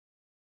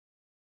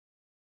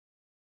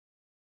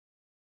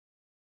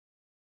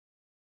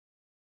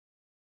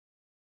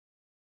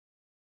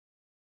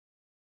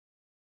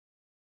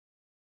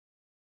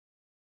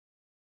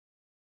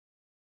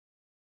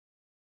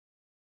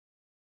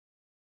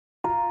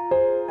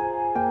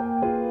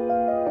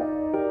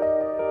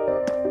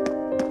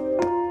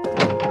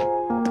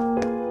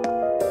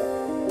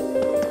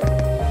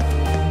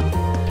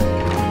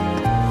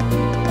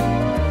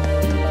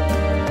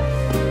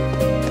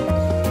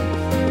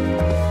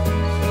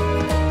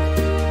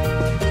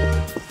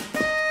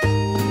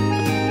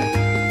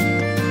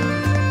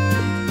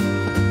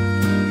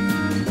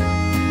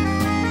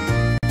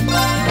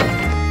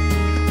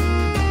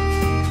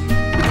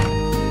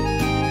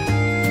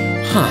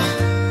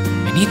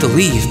to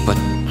leave, but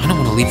I don't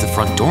want to leave the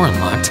front door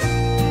unlocked.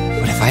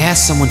 But if I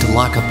ask someone to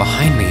lock up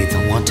behind me,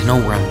 they'll want to know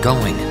where I'm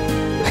going.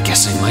 I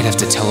guess I might have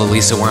to tell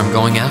Elisa where I'm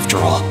going after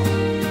all.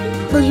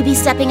 Will you be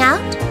stepping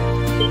out?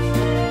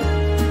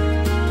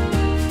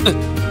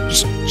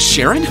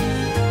 Sharon?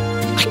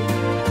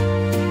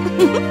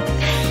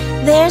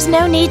 There's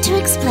no need to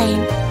explain.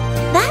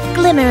 That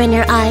glimmer in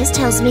your eyes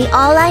tells me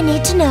all I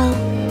need to know.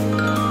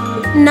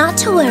 Not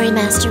to worry,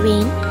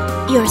 Masterine.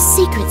 Your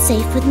secret's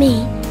safe with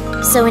me.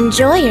 So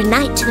enjoy your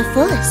night to the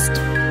fullest.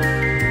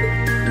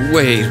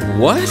 Wait,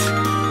 what?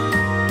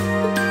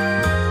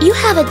 You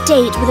have a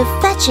date with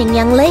a fetching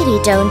young lady,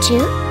 don't you?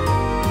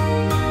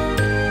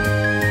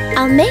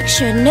 I'll make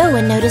sure no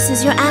one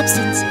notices your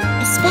absence,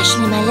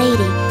 especially my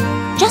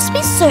lady. Just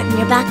be certain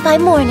you're back by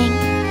morning.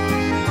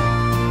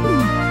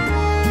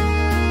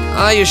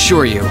 I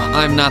assure you,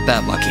 I'm not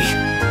that lucky.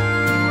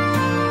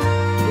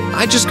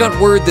 I just got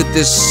word that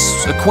this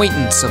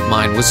acquaintance of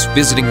mine was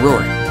visiting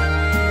Roar.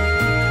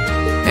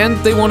 And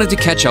they wanted to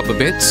catch up a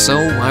bit, so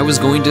I was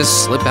going to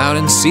slip out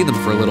and see them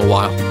for a little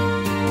while.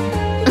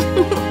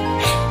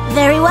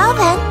 Very well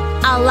then,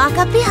 I'll lock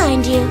up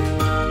behind you.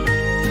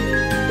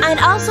 I'd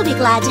also be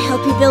glad to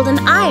help you build an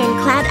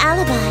ironclad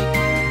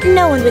alibi.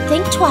 No one would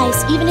think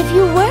twice, even if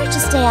you were to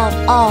stay out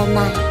all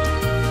night.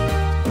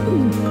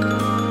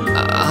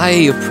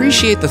 I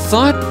appreciate the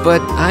thought,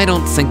 but I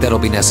don't think that'll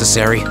be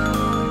necessary.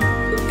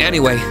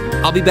 Anyway,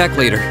 I'll be back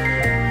later.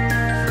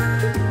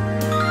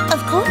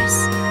 Of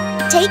course.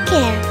 Take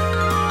care.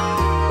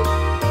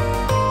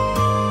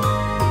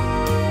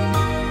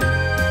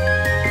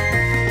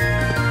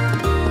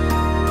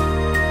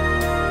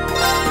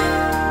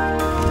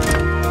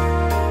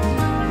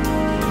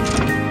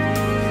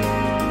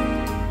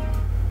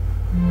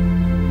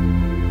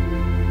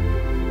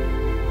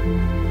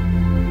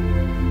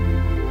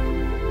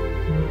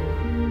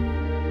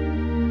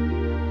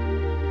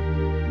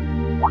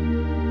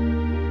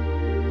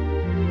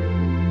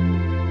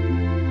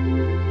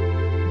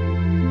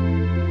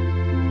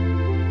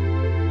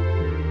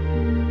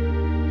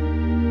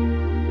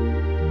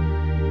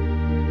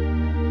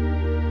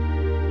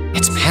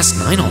 It's past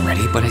 9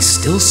 already, but I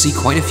still see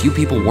quite a few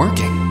people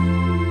working.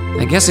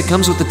 I guess it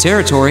comes with the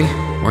territory,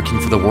 working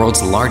for the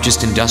world's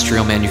largest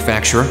industrial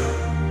manufacturer.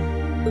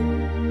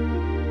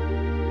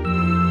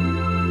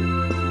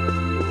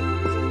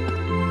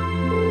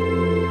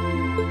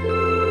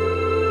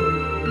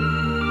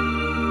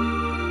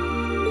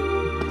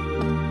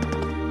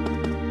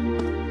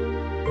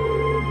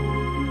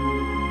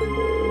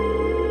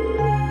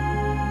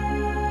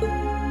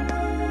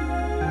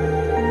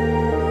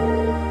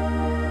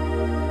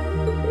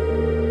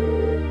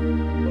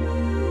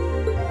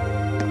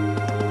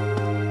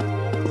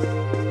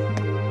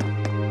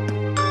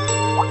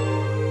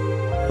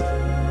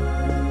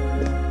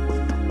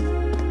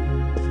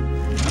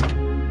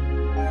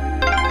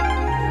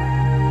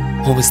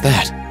 What was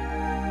that?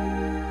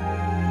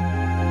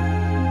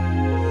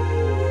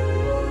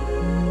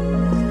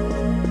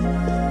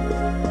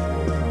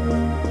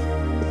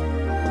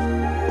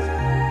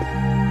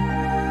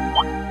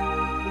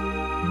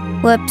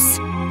 Whoops.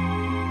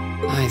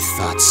 I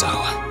thought so.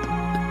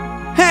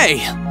 Hey!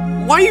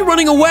 Why are you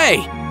running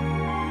away?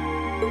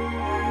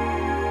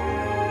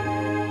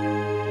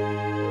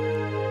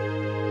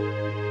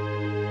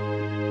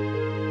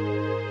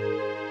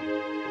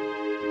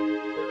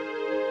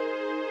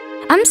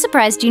 I'm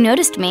surprised you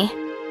noticed me.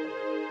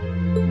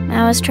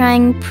 I was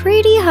trying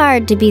pretty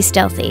hard to be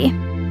stealthy.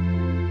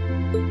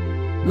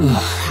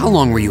 How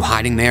long were you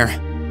hiding there?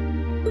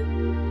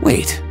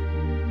 Wait,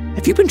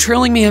 have you been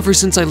trailing me ever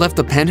since I left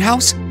the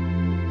penthouse?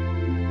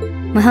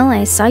 Well,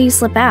 I saw you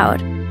slip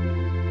out.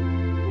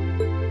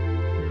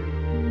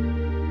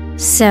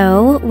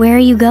 So, where are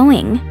you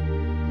going?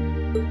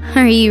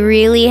 Are you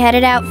really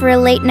headed out for a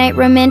late-night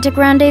romantic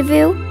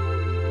rendezvous?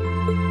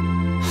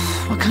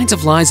 What kinds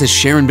of lies has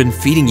Sharon been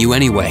feeding you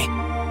anyway?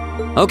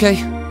 Okay,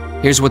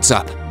 here's what's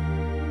up.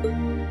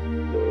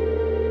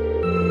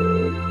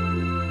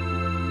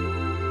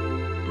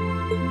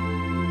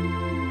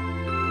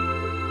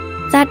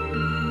 That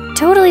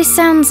totally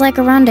sounds like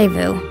a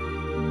rendezvous.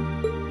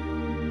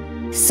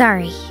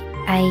 Sorry,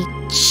 I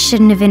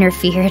shouldn't have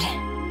interfered.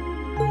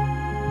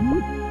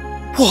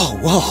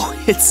 Whoa,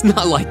 it's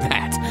not like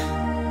that.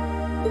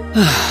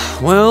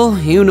 Well,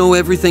 you know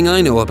everything I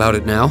know about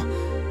it now.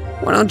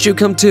 Why don't you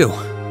come too?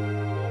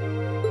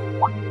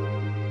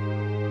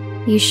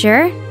 You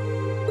sure?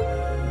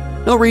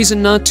 No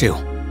reason not to.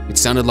 It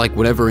sounded like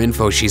whatever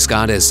info she's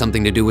got has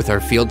something to do with our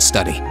field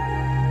study.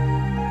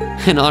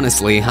 And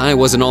honestly, I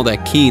wasn't all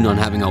that keen on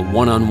having a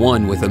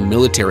one-on-one with a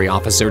military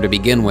officer to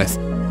begin with.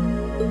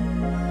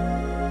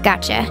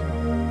 Gotcha.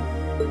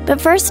 But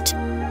first,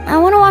 I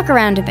want to walk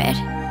around a bit.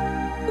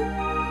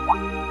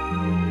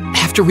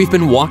 After we've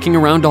been walking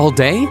around all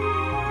day?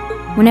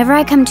 Whenever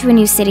I come to a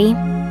new city,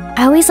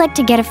 I always like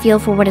to get a feel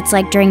for what it's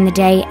like during the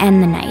day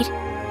and the night.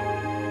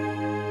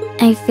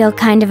 I feel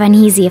kind of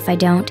uneasy if I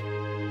don't.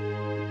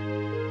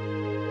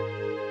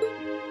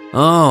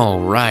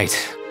 Oh, right.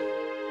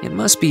 It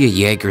must be a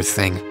Jaeger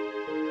thing.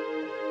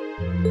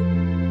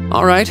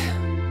 All right,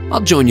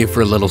 I'll join you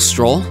for a little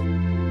stroll.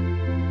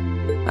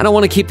 I don't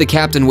want to keep the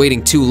captain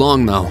waiting too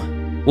long, though.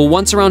 Will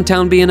once around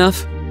town be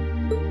enough?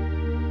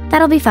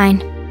 That'll be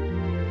fine.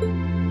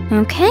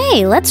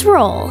 Okay, let's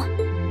roll.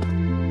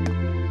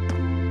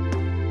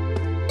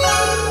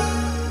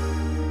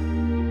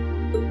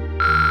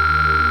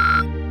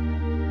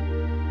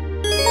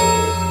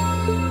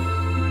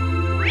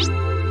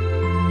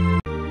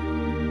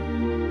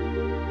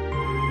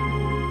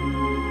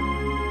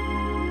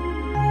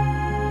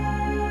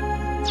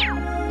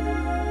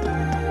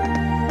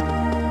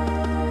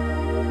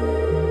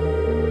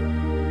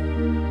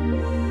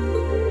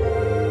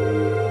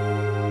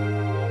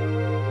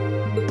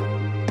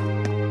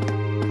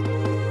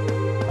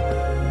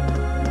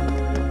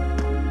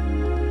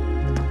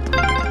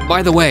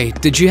 By the way,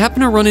 did you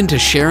happen to run into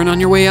Sharon on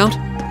your way out?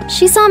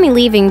 She saw me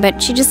leaving,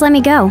 but she just let me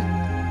go.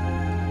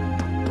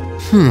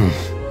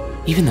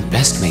 Even the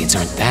best maids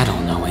aren't that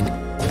all-knowing.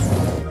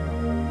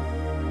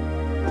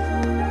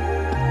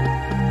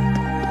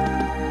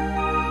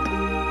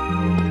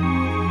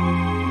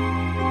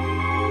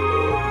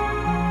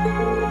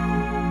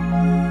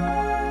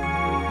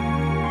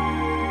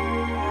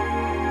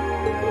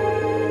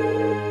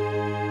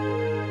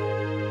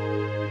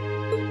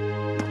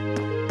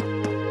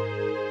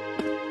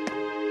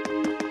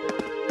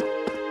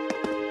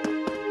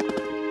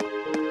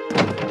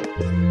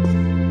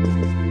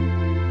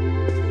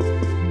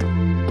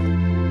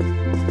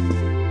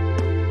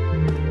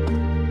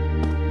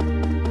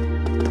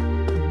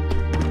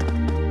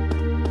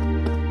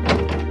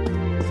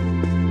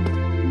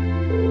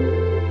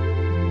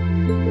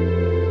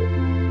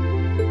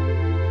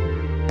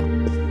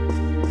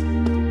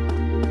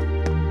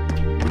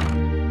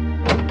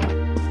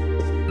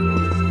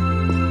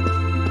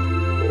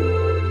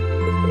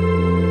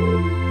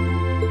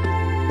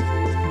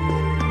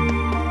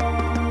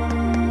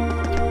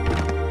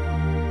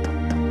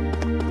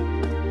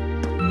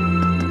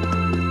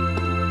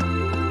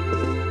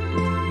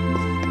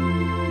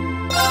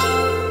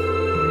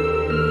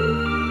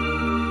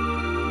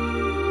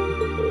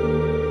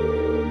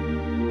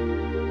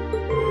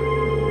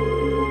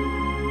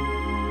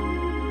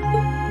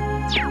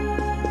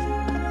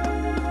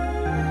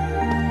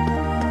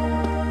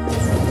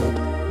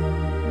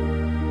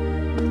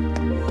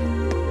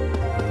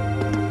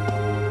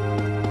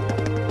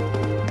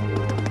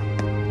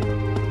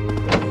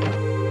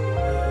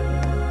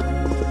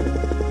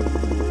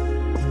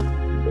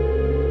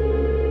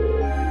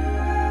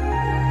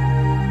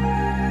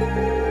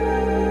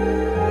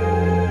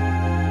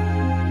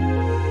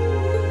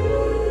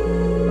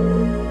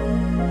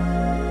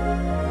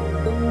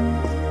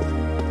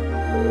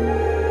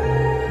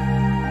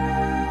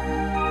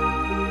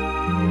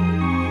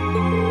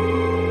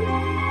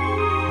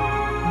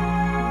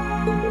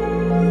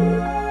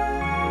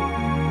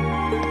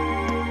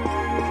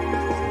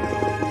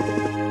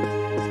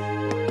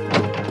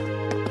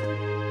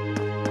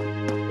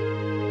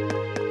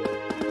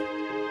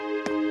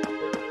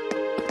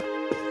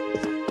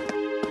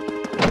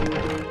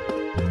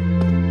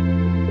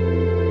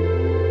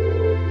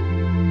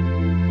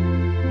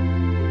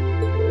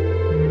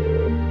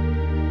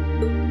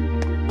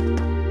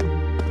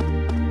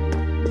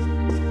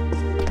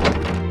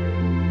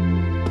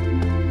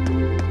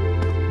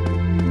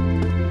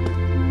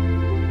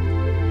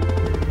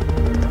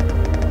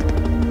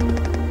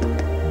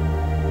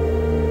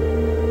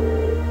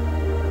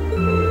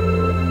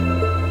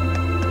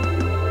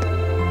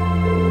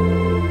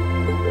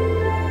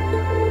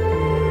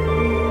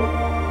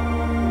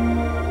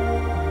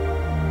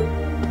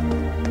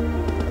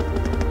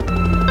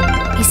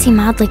 You seem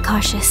oddly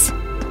cautious.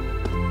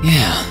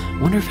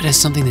 Yeah, wonder if it has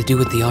something to do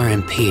with the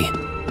RMP.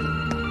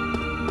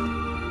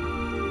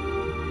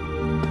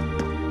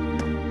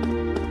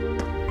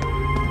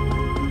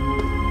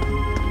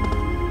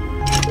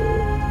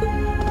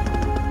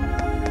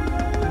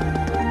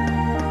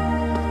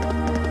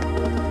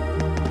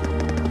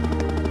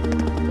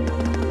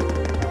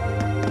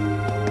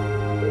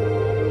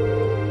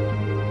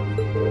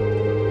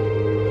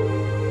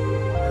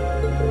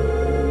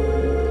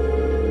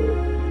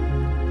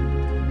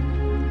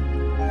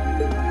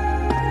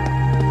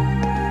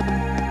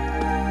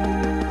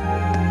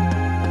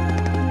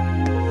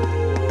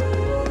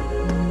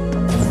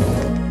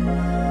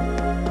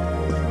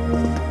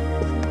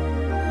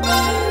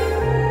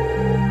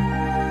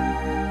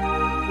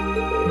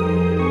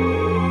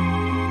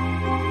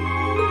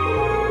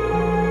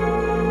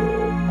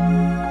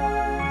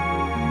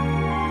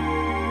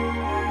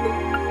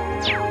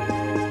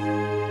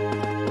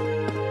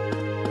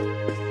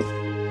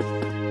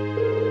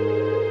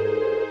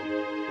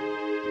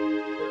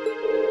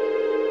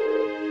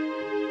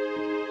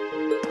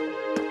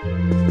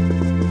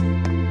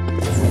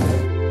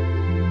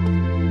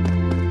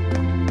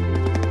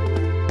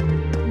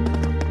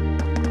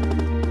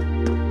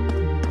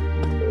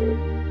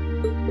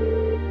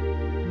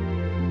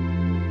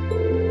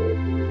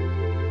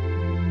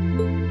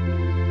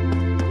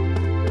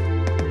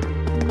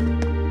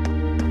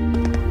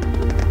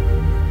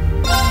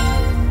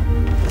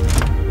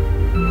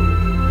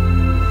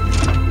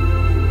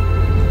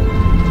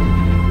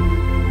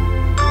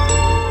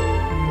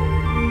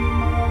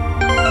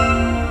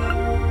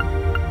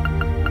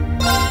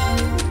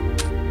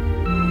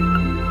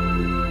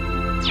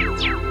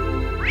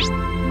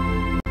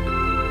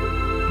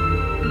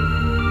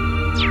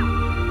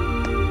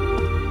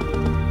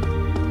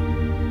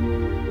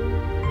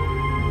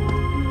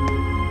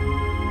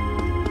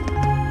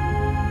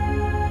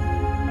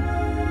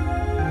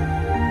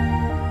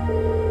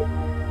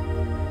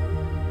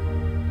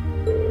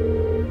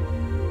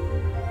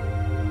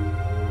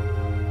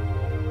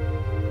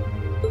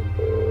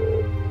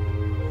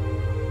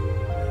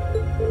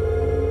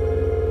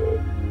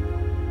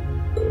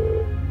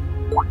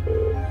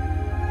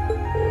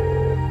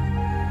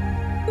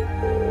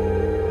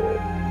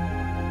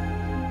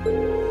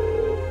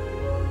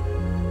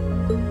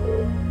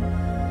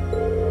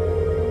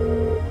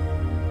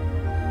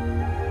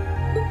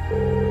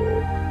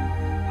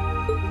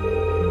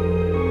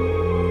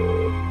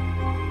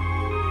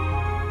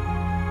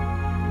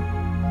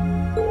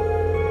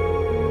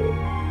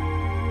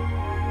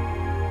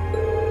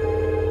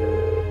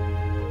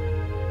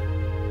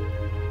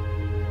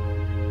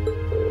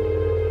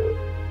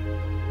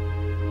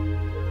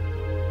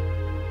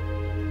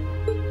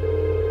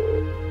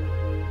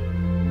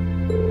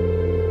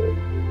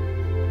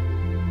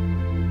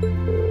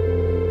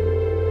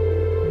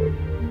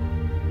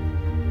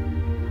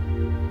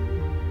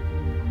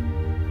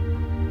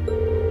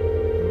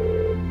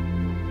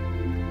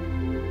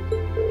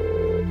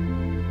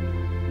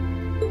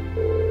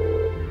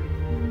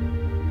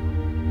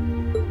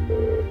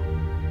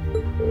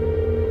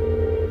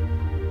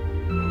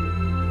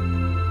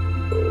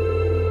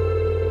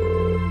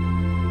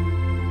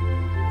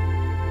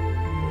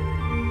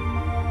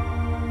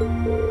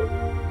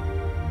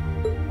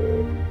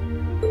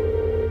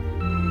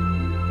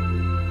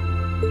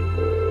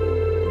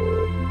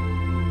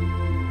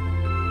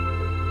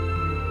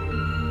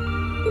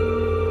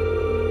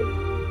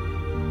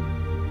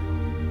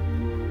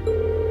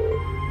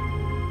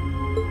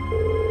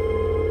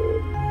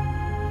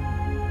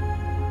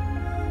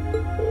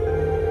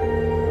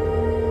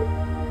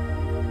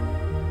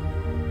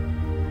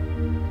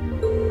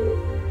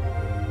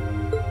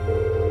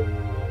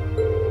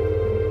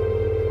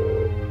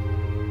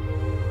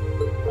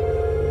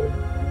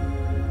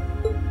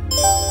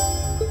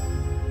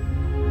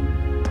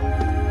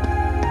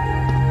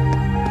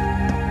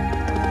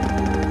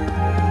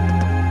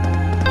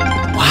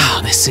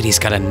 city's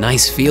got a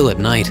nice feel at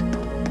night.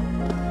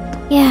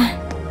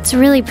 Yeah, it's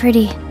really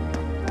pretty.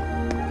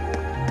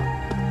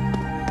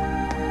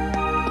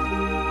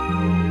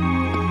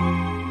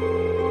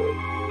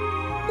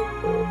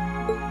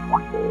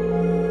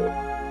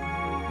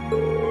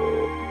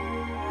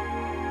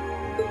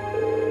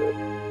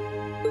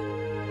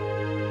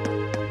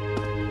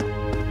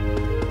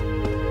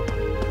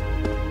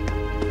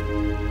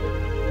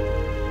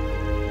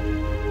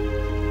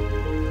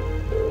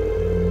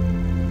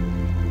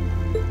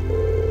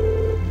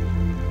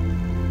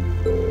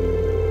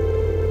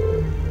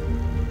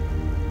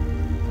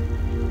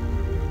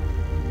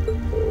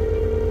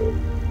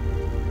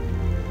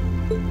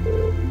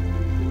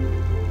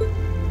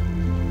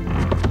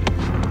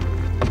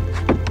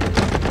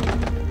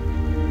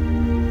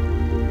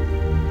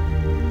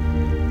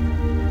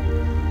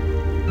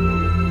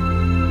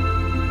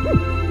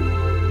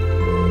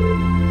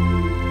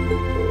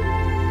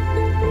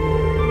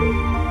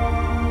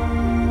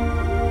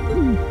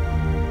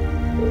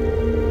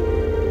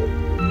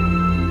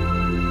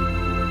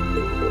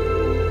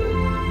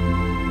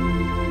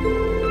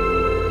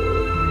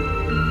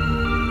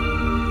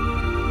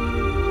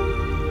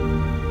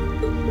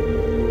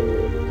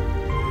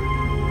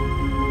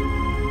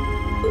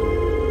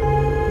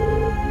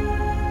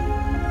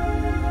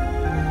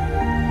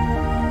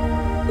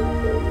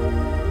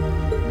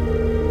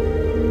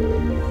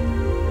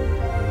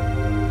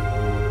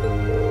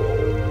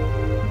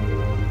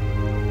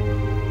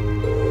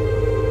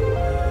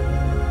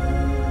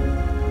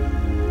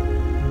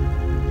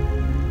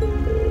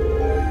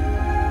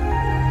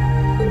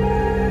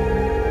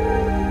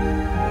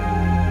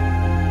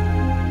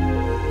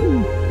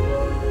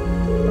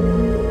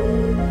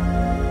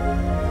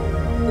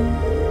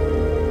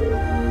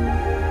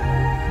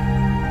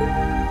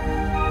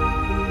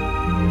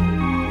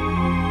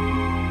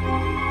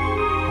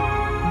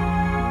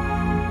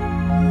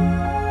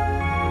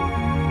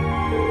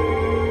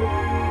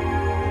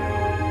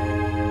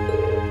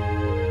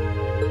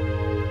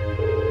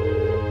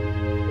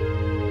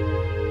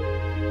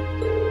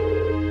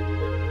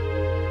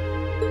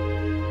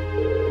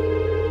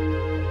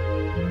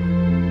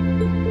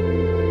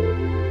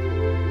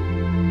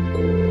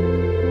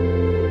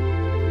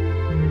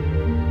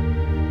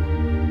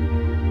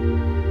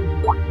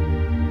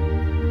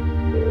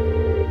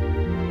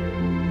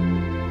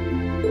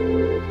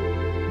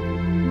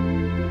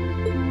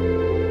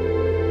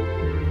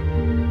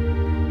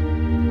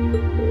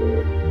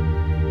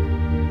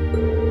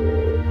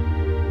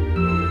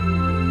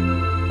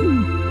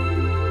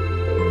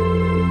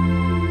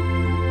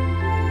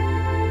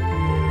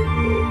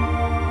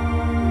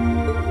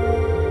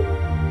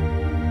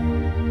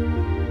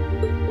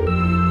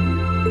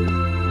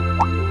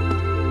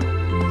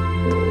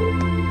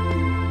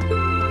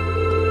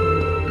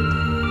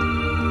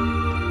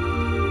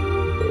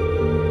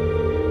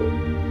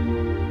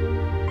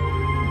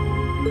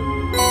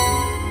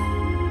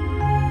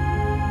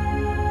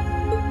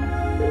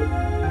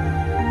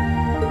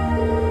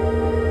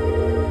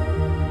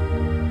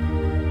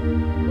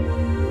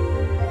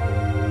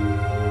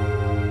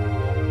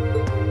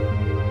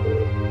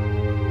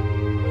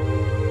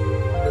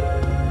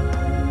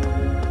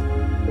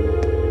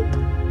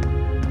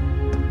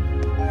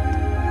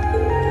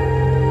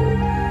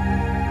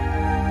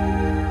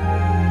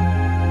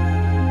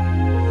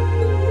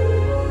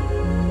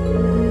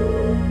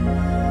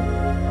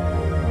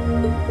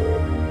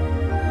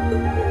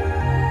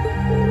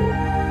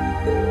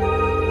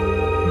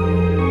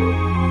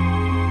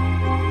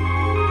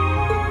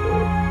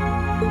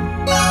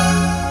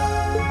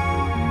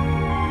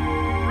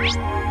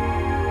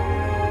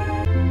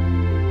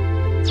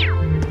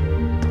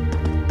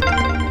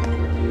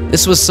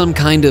 This was some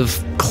kind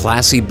of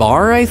classy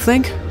bar, I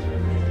think?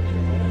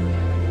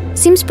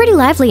 Seems pretty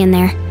lively in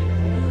there.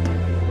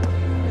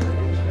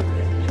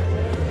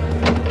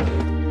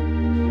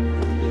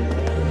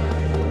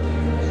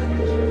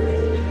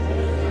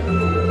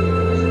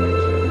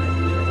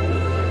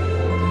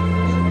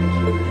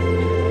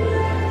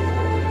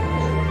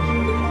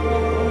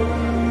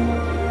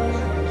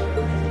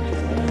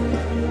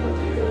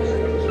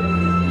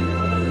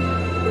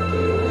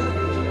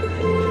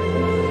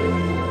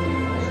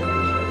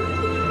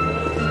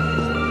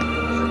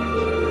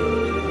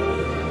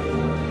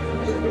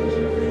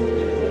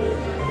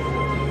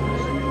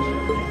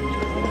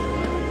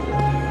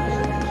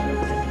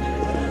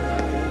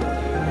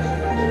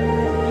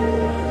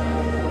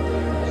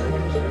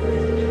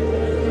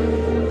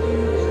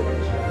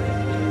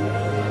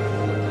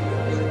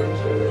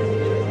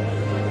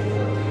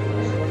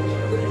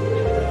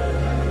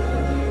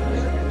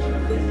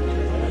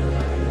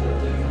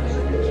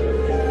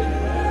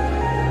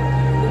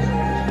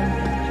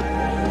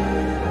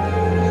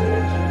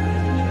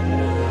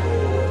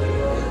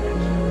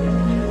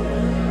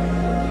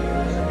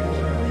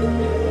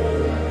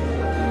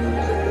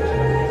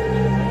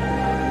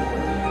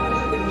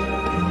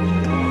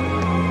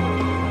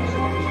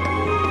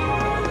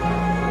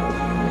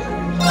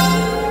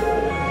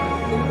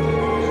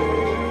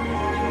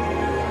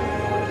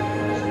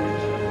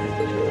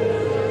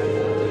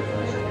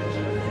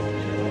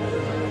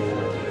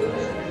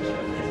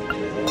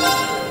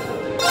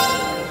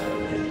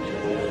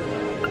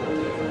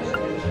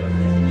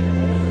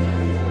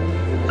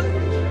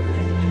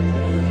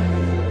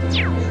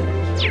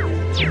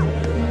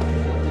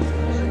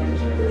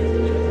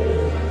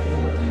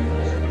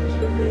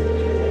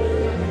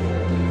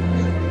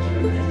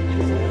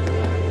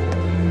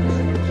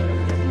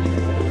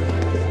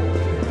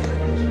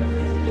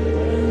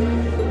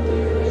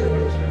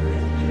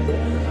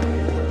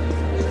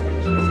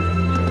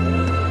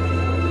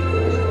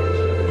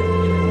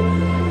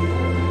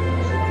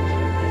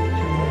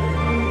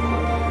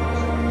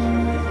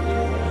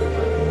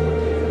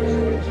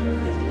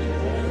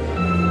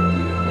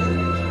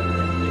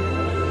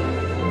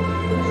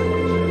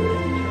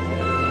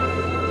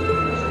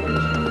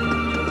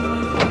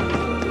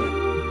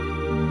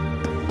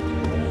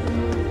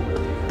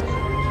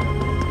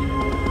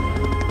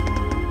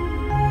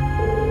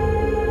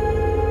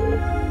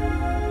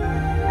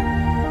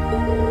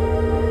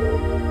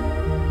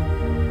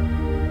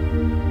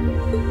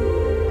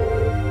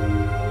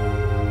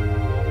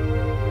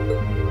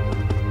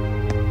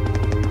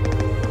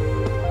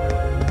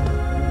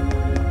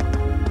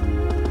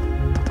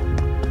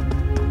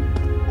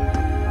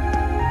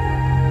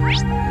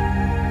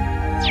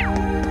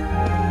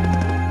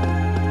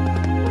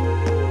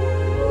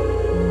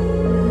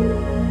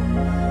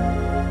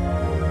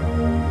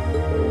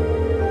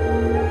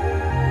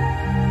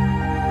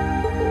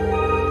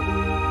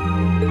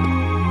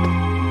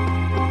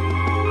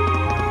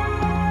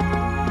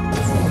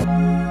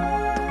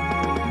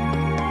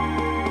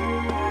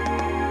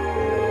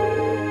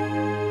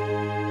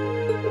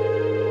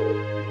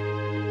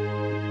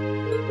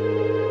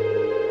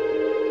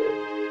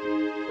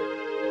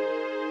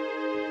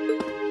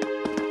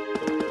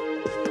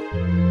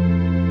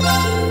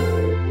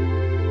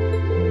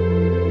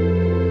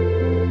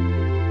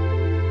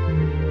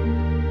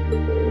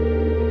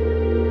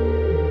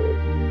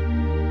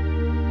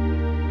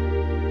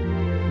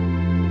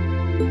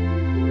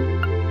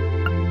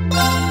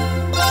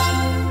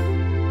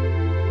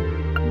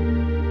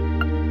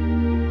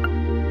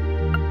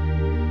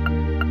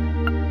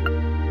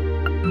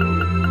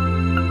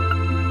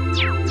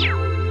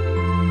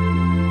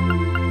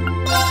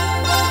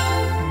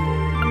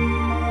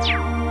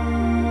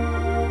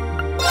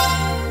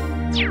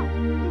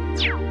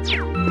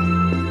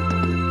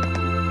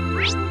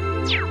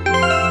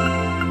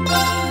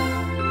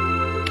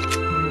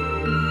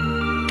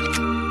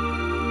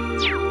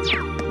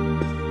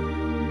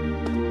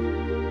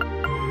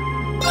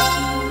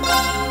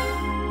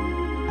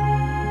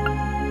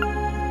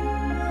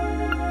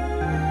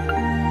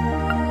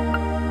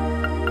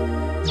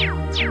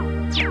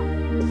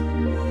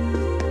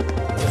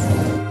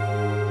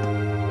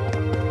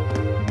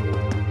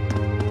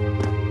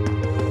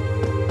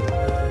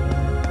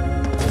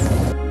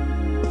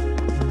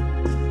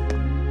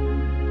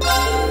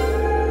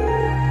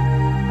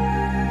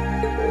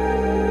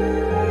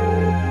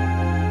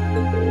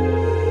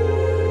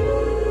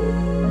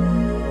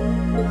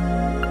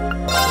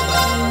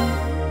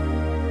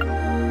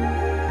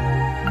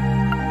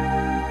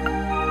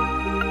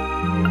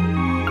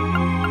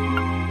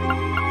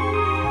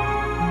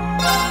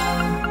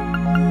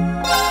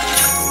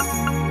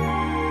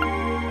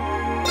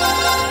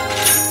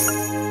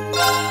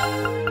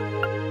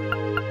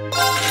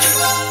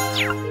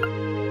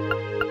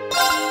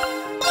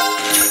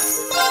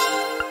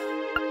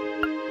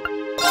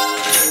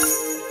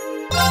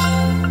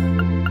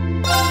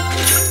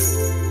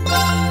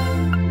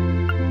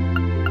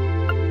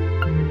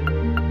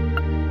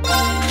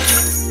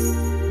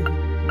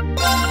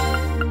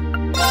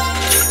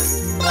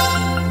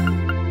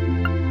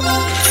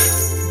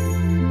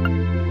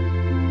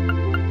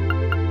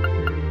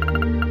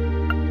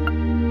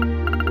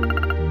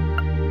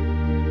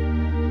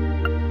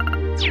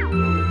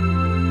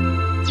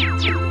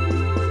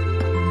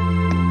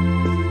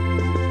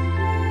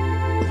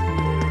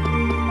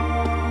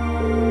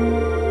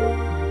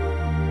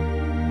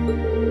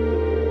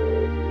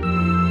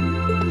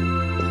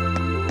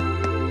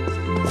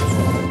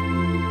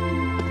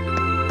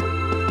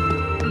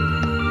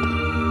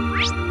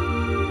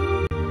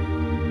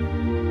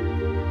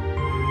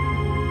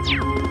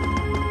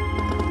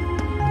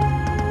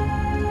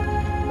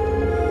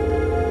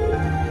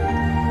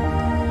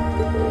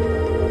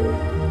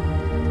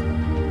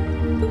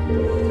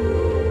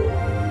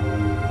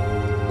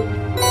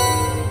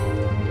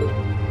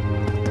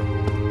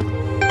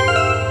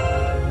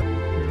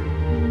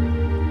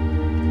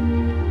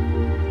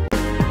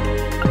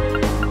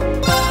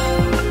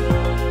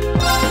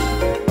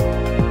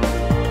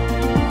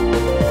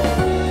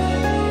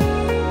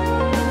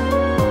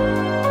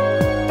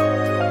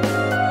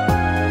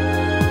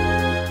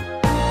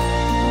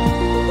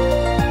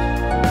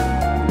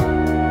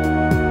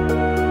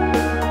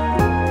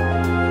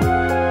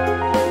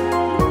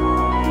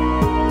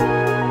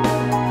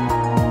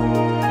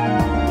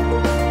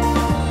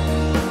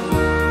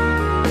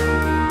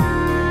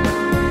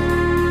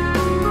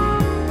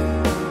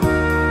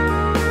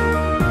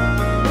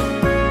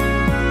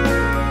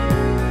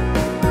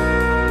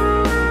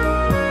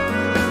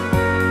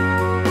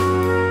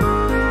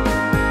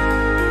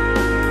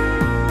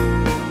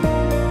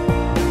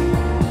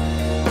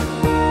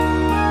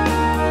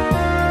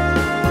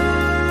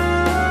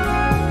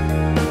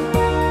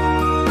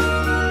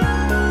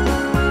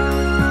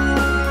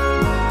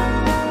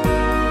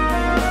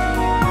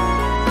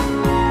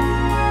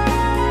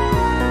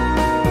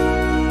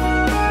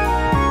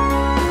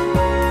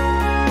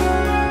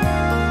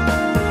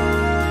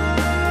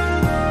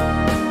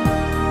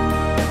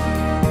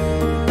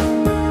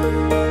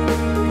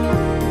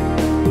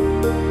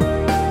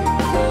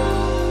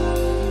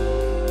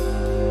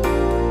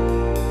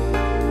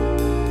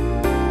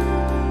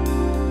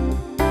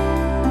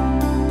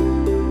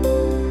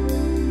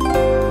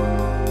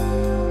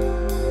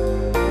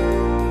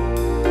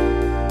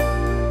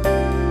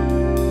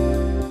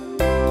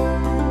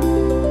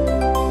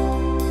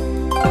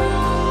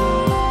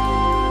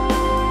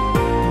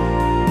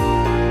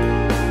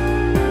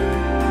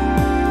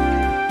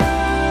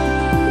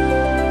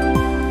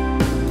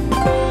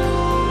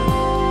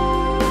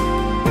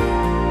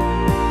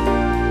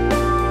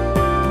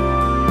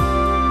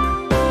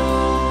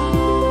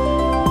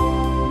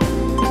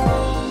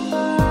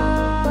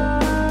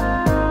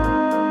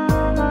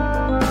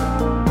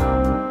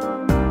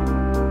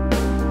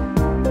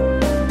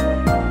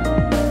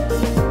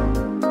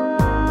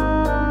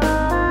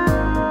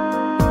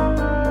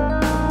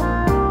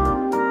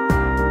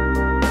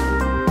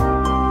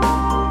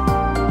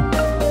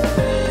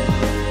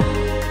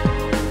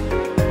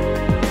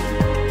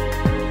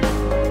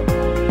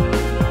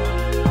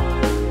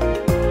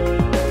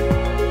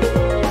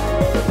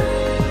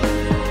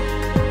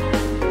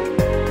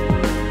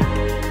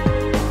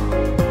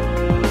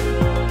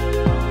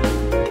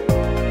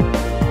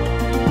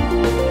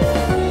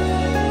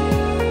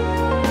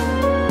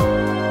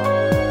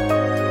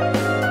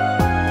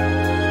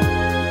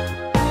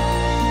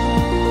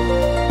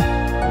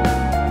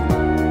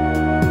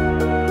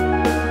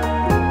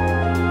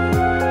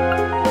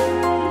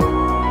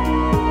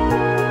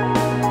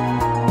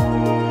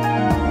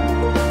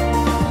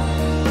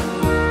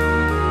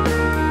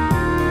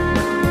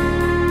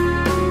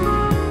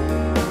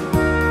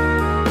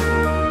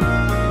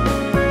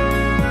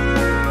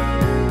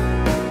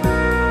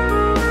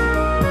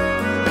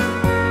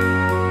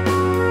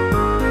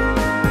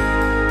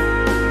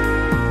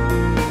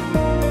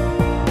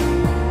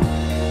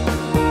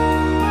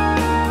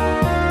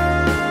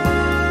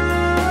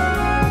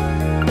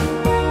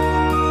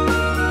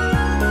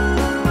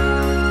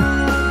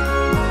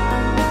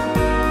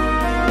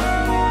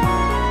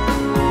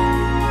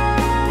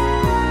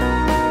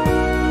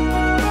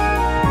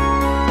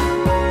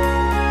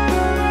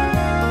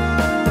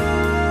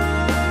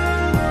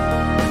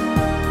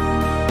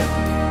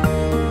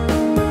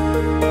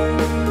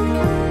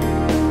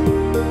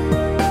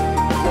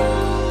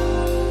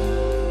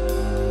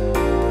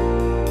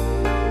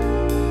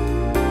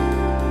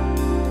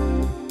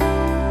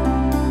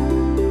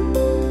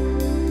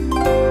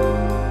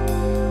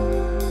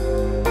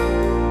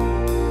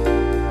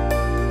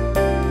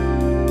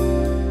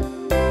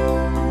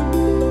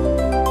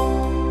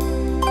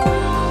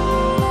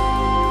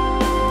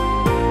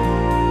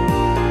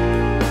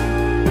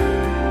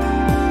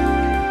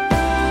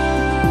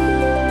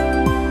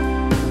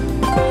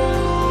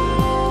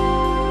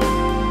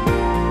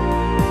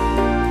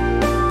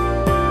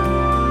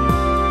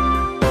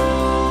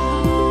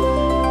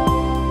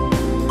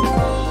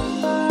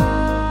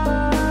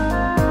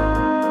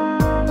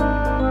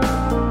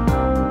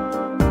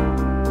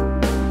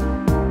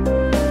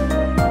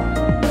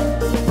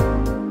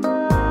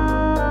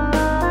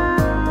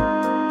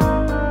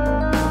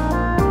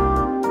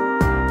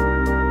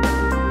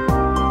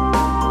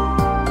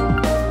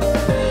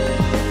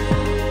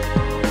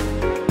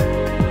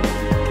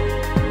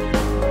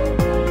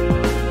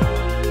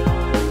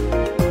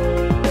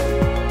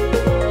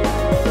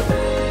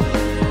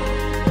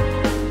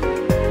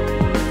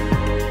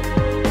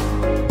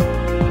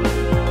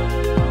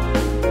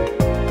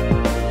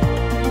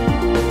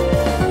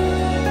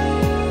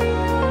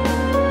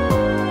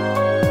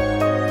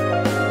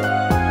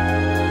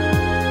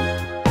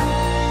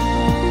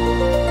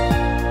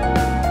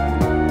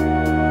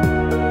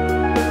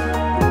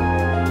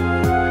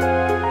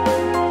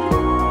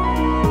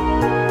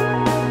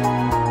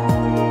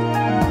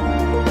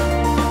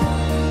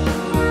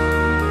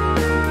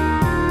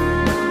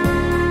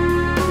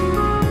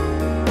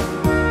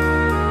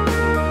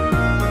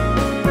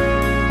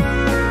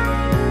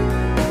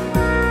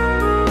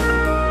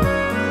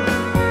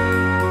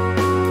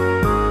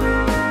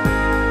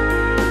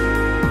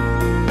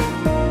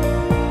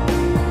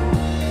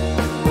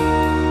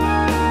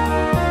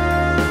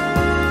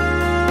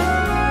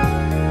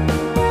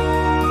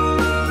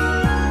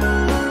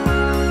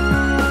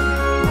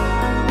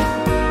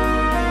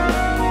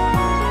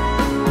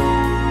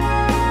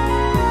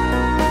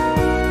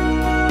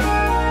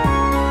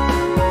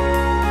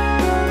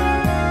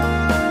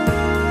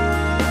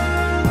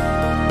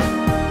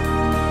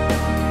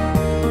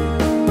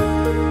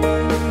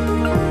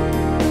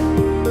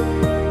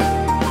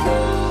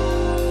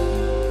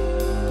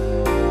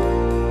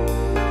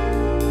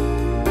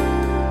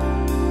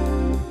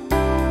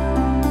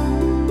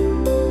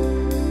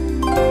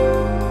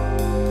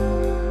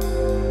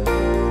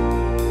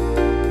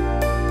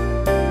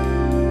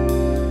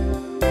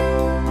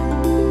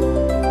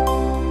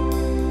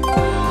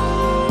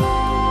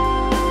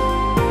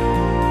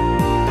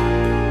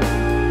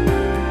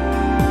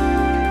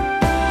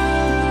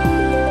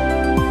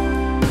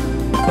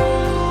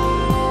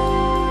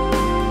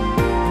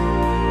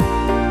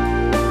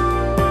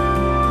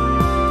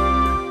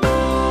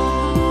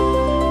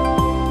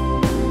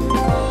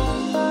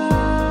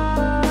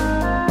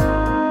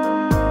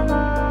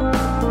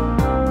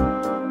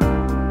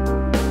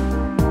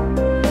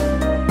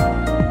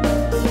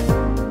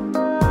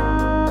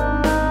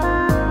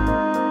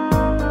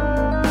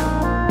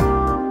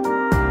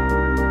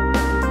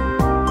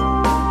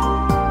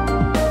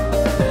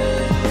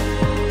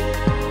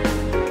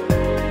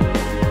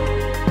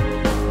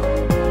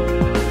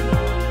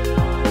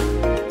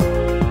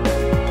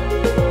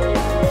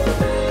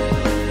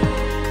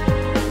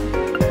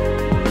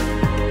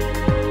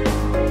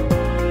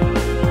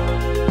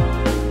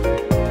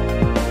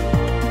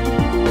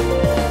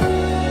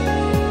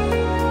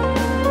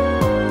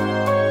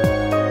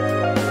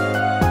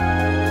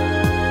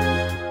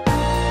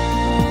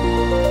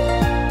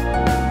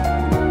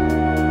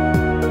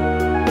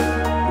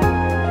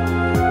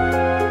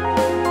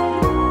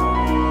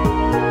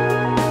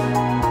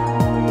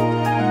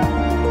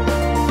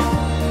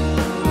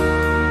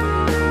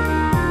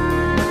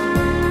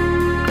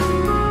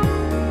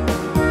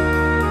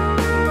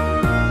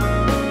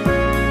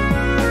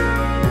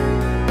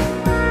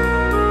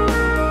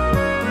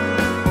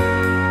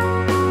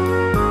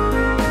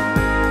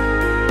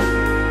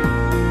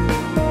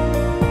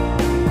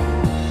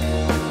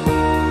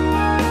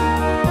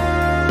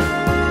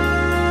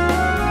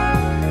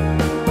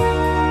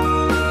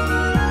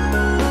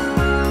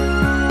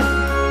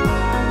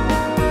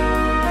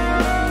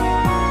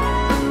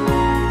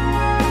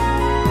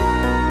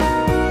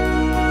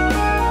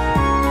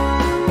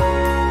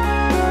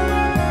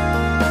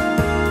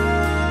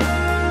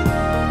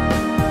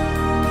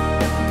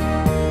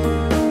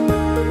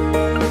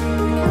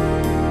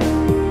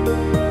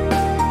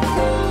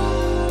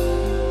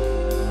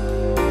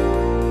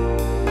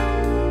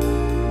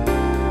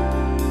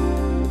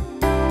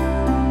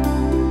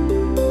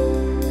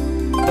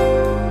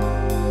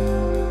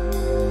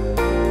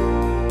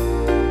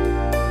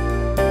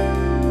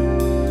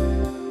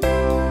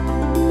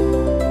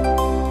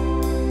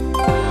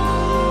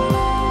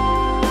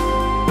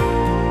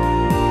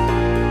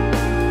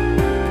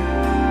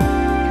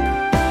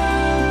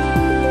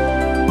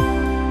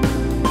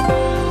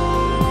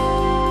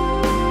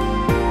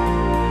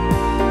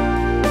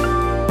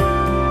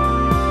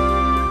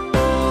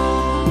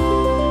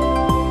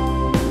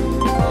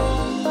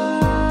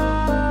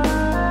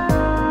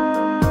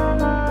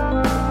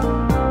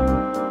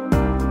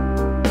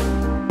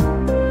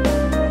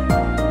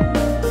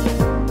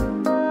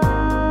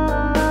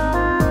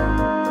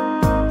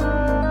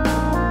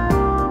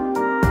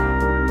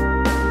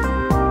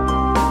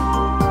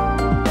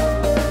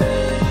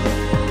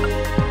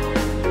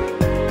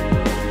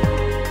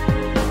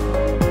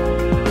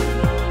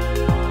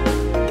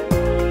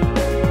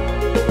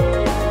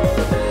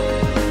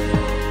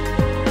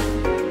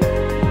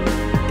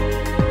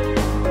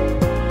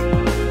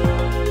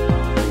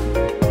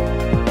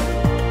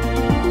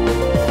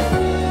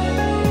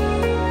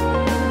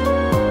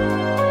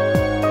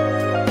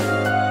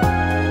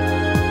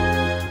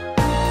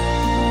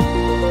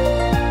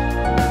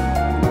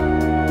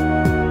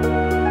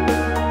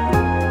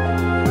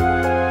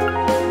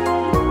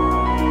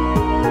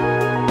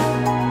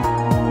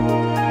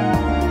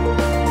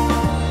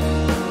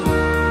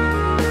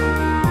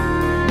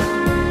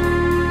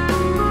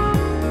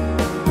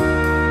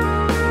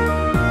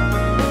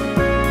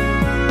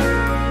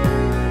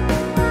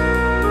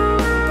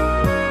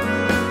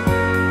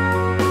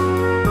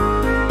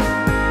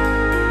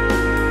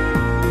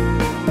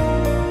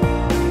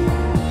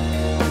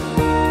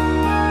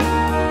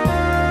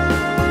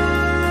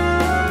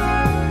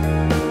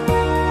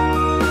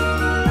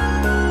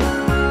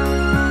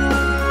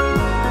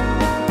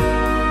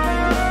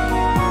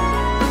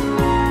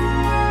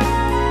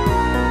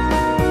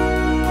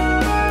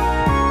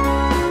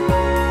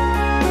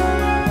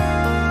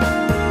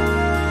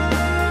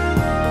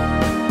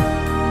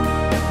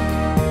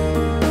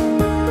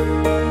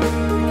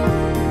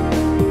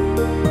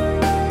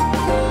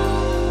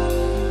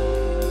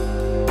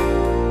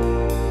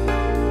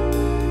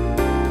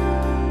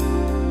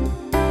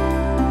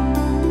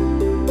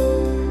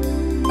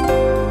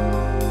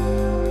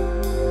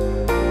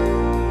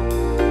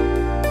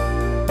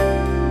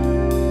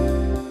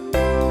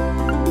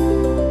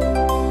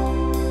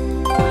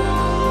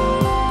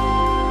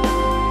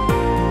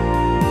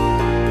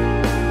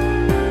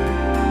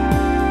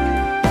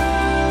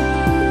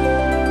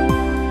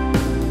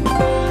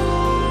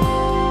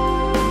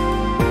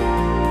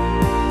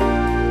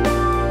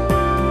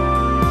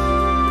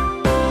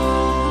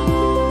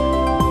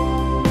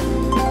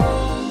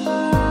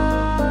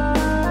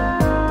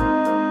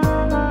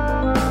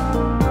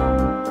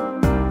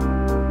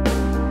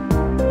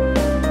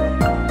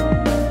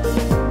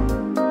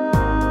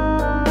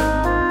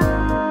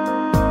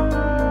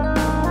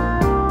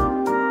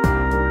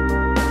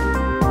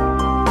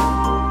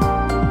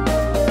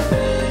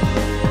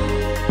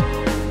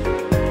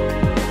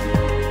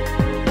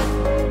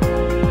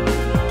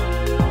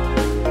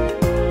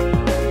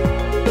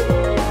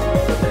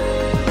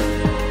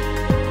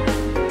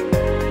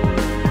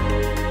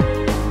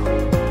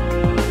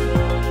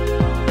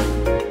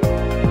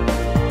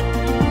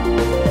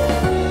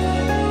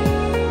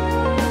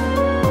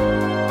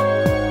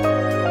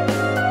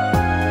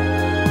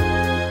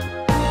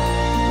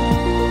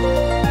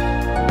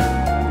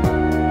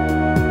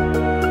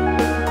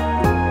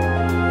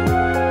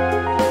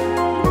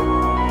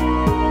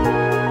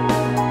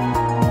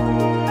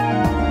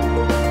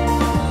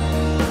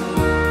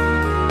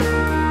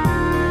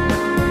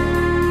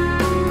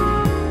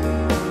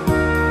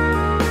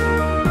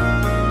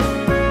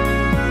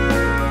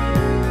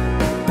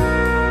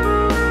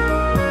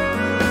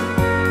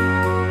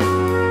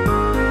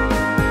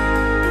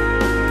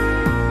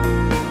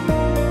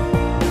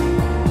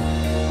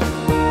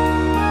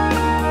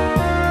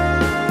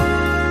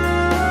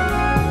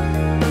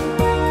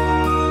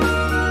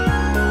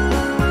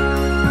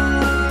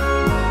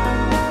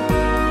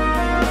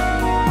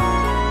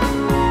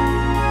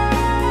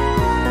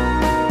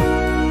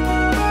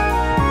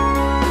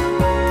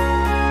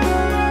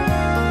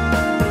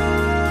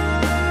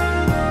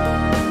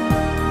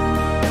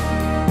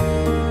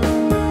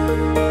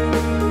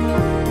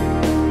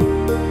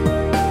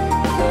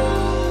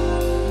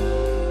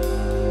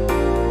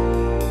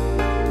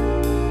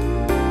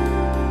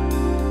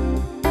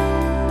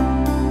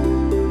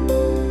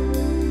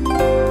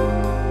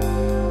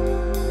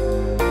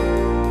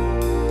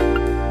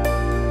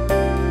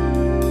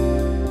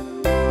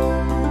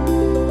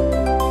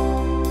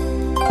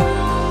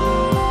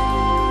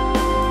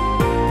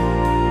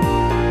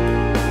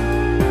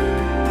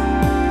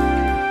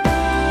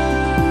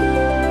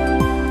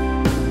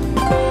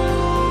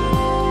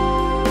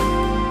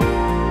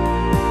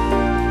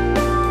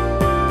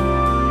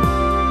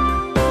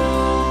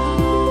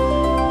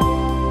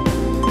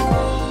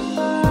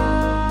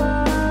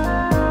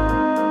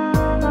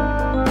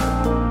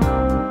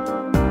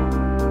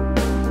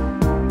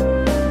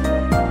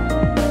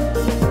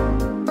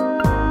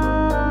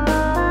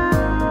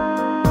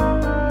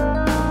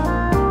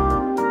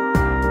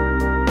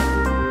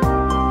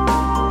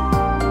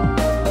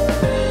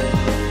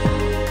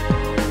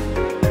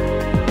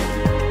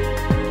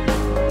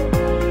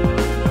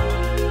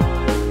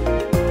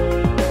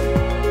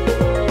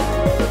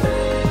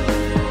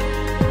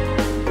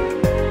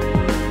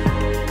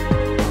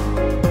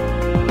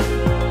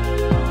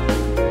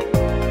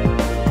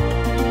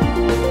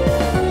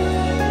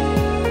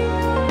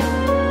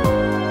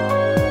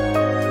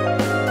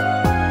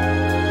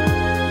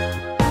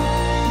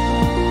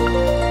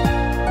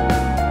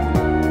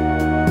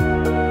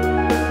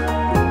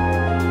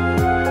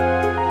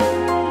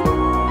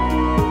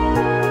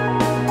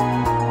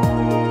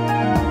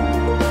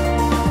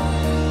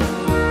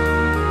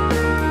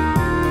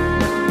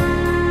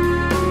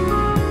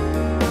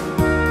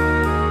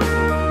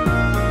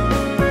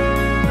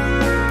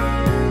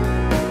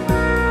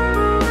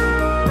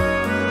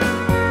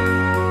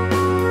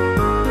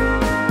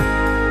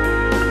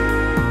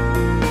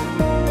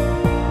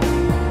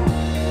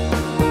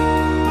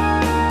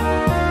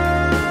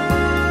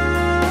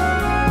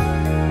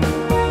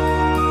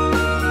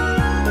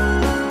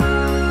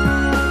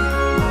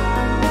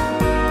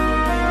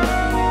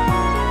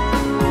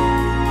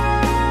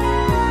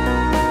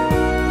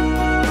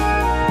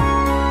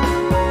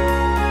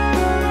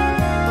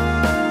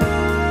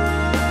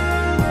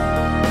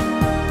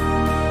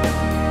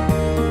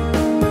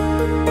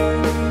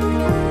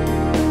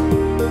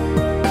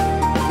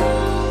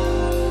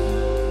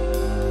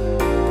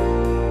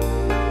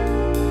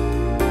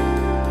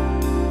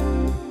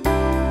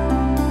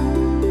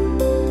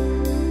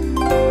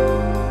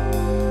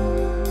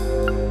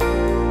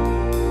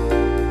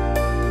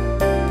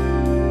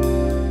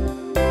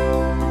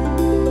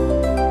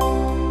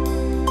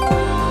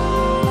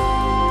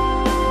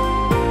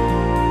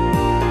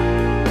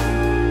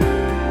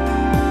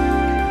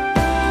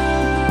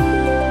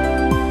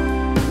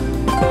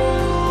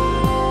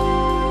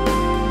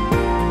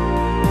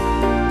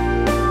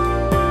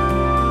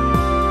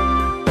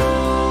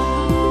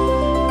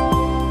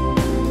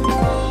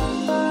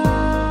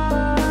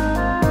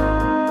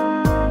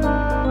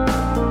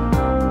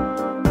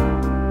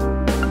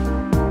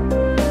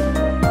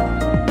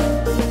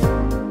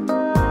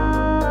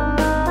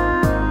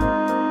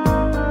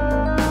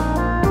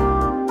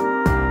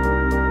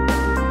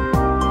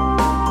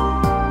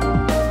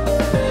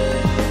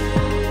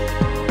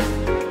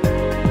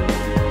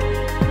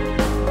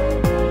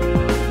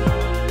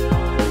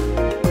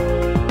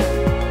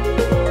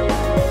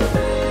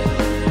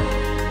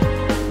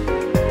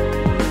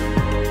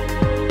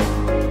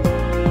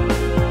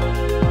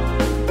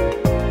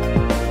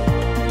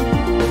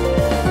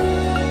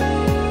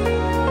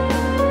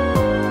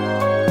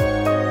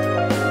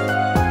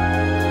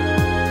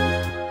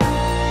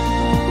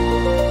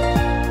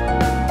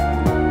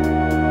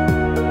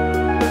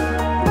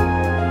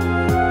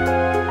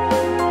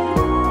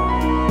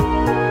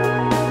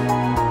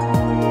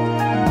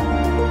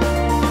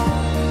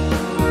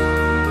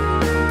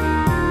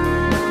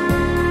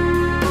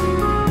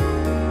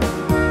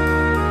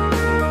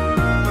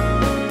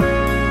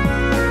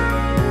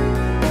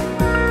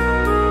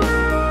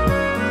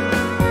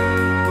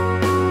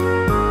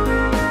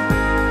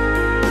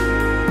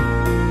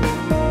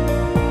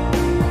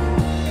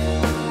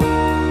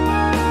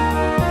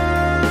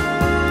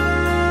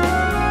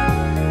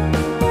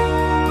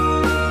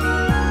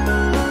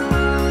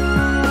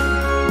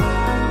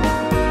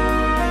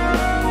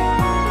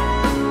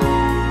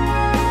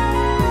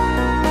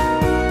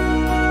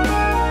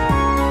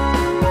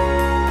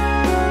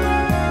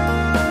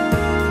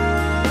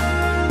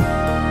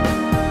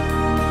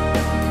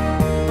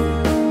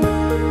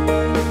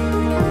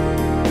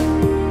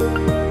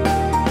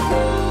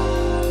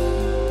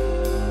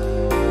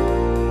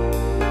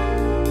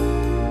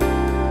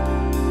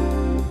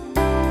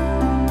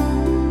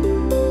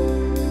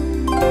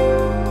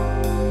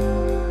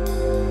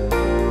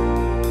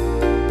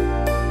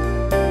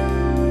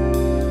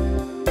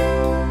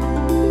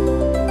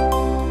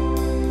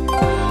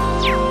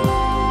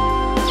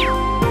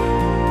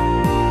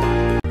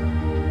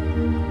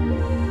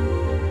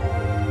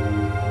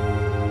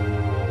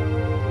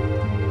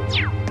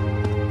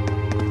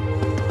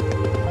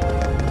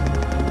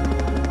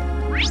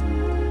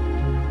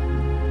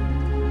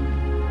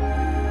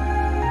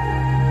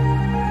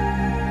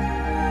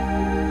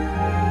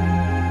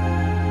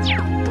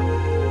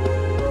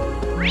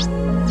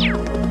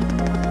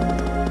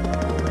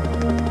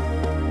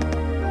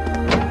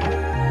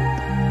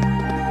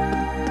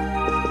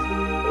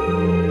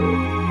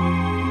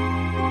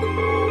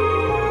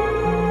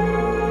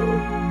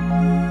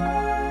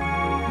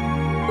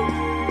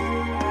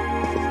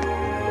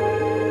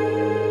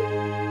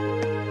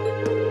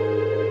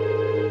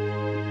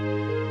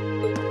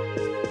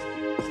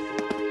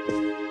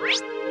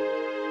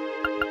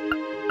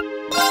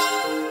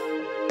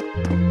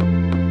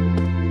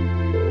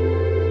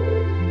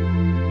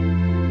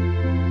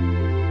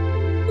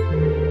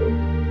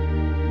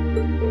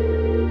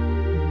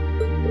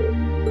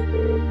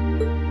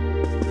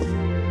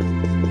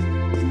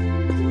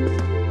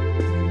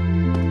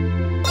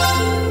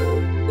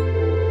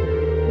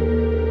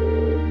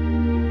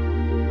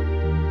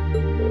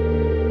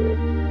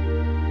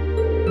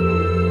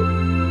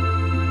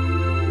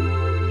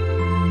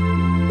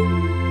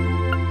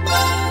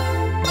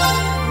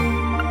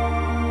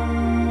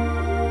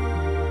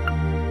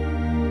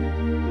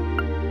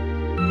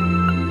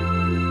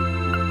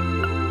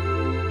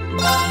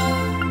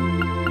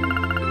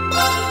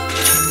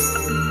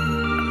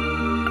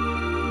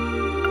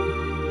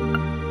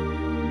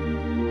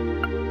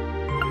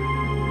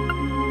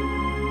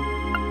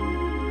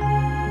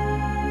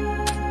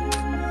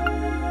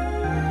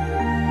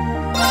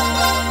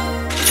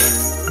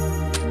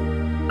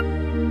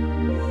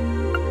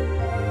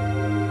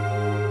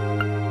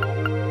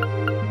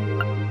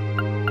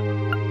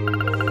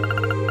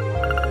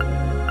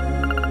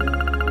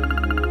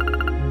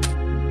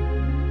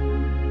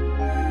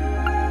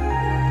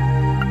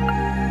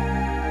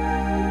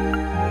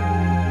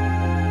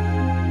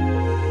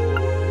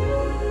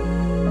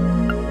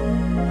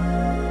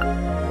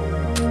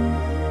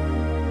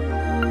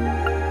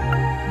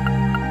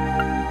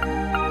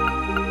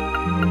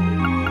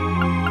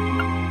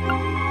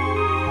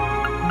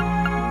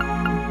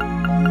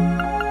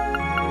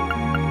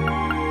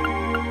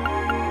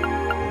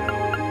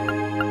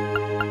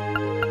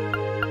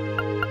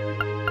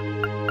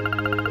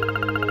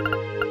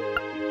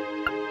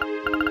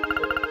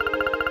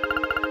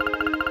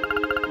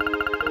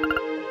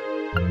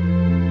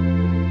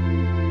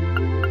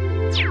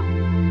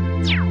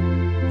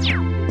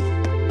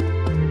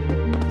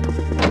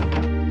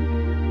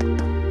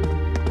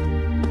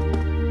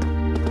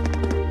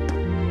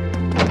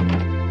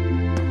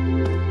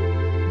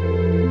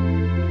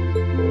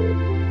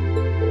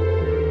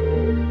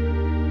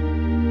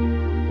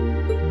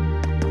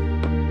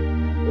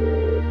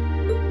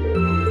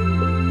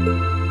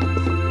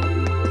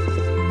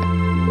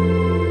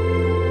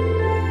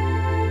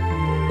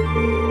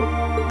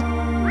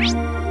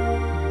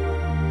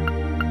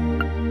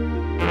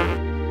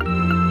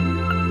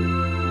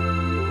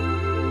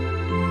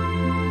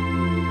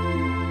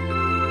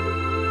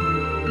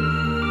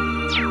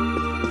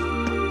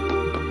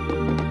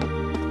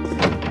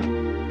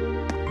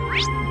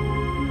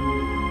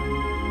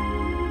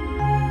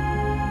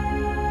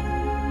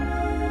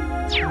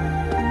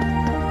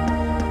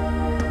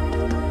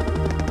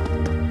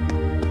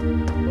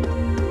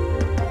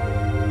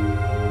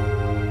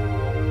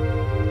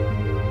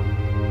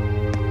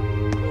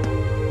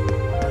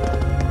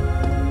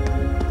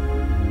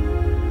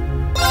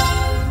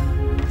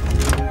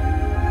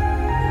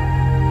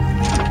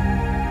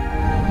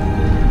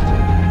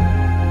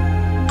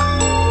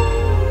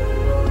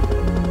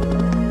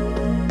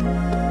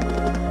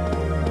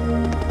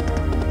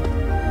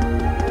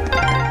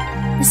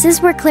 This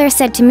is where Claire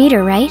said to meet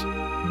her, right?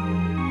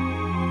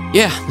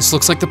 Yeah, this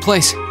looks like the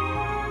place.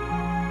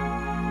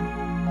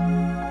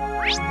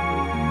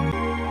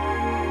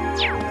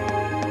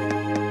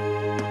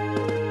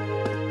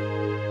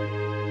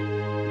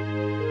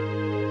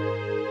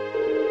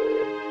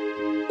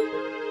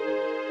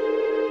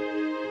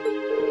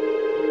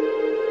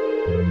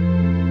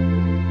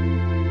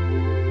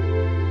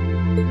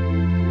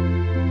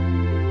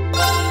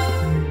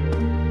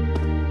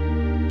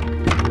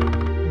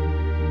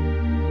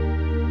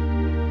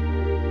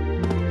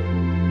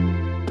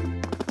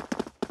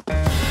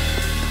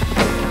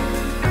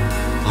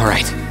 All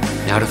right,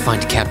 now to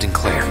find Captain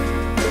Claire.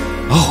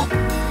 Oh,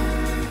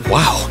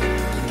 wow.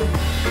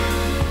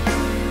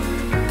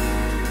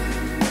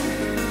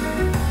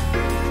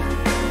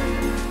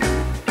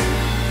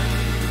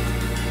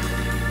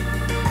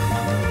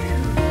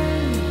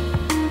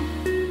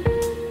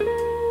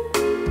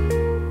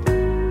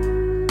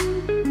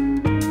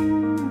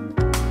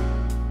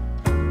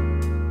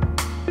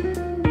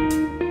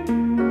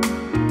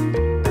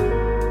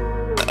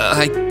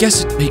 I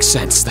guess it makes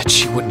sense that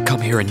she wouldn't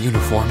come here in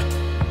uniform.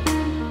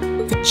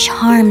 The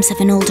charms of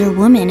an older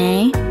woman,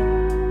 eh?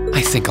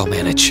 I think I'll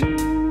manage.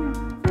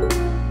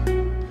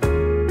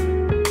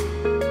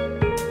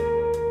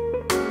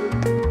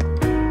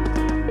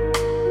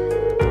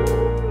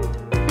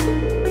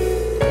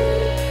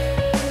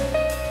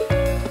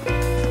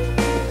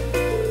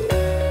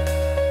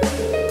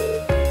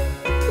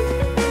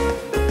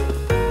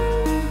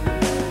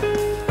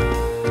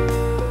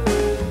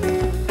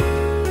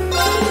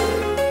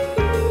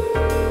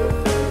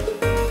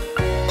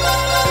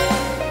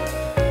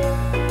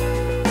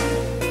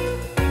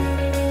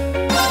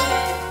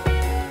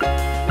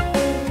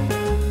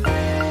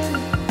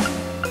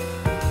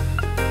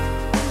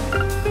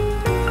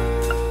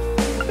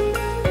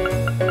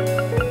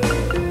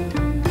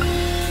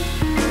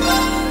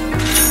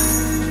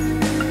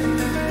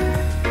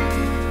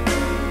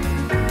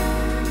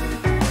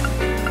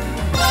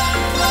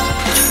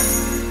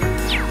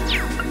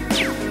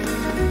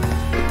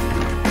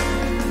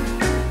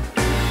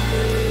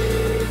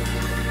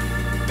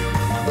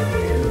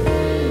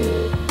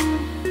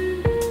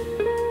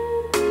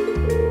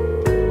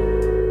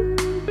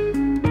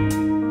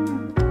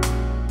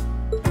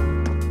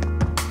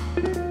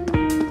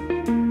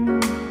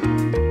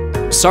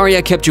 Sorry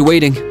I kept you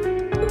waiting.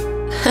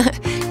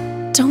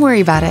 Don't worry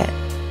about it.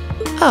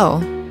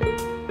 Oh.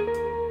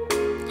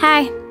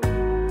 Hi.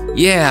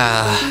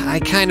 Yeah, I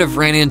kind of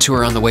ran into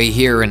her on the way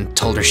here and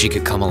told her she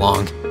could come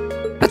along.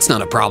 That's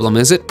not a problem,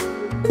 is it?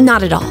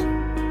 Not at all.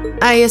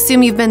 I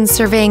assume you've been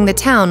surveying the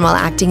town while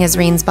acting as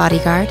Reen's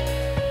bodyguard?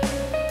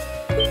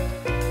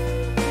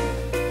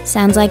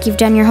 Sounds like you've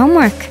done your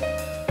homework.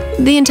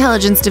 The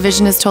intelligence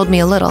division has told me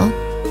a little.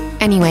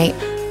 Anyway,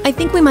 I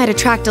think we might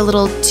attract a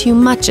little too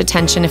much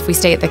attention if we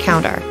stay at the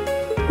counter.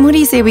 What do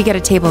you say we get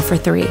a table for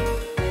 3?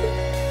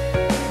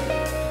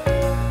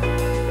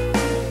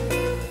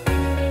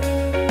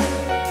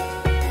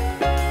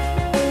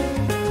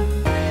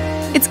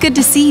 It's good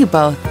to see you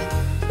both.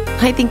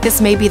 I think this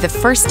may be the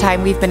first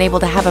time we've been able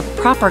to have a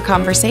proper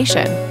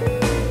conversation.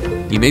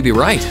 You may be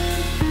right.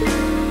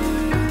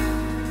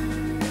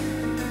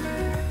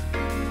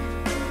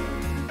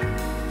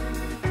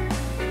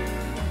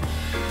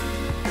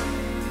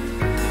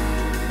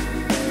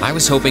 I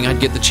was hoping I'd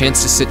get the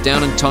chance to sit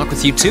down and talk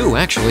with you too,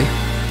 actually.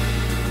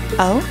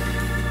 Oh?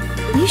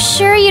 You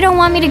sure you don't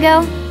want me to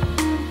go?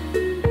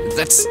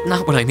 That's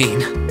not what I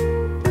mean.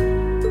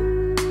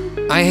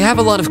 I have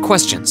a lot of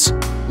questions,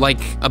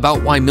 like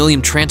about why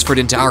Milliam transferred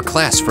into our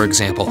class, for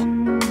example.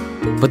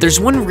 But there's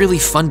one really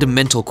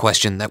fundamental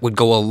question that would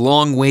go a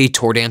long way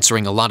toward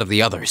answering a lot of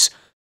the others.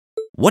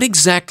 What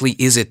exactly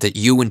is it that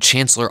you and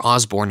Chancellor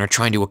Osborne are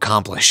trying to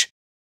accomplish?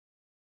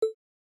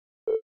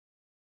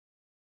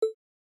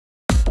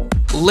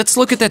 Let's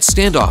look at that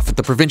standoff at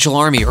the Provincial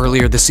Army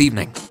earlier this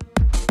evening.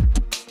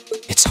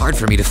 It's hard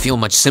for me to feel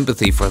much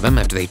sympathy for them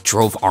after they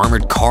drove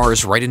armored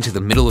cars right into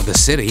the middle of the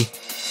city.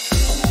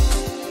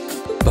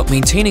 But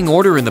maintaining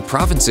order in the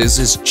provinces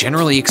is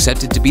generally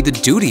accepted to be the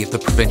duty of the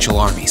provincial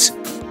armies.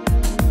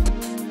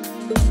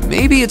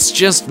 Maybe it's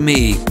just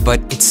me, but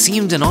it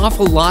seemed an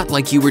awful lot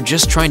like you were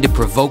just trying to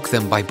provoke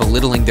them by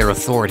belittling their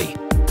authority.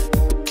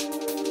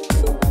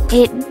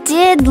 It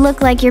did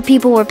look like your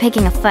people were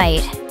picking a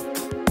fight.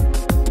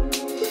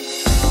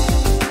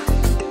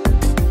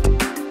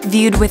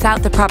 Viewed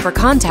without the proper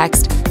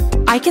context,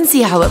 I can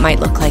see how it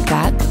might look like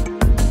that.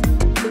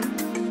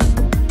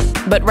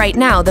 But right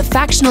now, the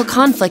factional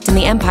conflict in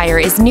the Empire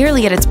is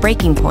nearly at its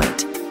breaking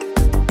point.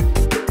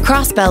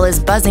 Crossbell is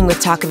buzzing with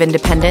talk of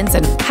independence,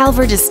 and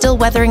Halvard is still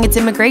weathering its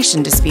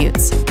immigration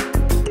disputes.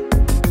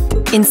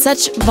 In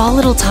such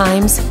volatile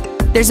times,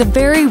 there's a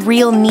very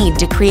real need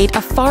to create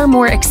a far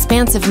more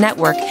expansive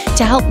network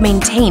to help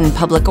maintain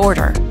public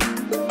order.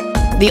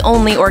 The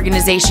only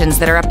organizations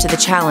that are up to the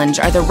challenge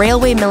are the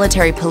Railway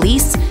Military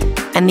Police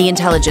and the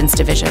Intelligence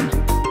Division.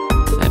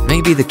 That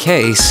may be the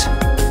case.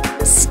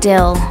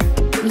 Still,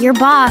 your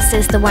boss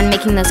is the one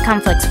making those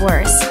conflicts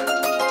worse.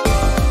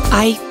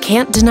 I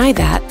can't deny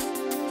that.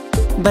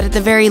 But at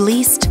the very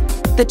least,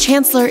 the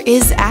Chancellor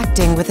is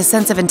acting with a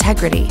sense of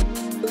integrity.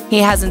 He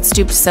hasn't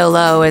stooped so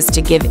low as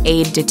to give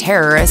aid to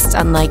terrorists,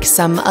 unlike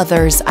some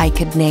others I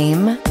could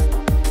name.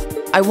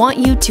 I want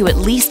you to at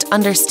least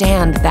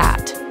understand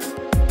that.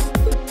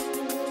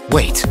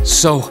 Wait,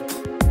 so...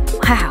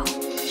 Wow,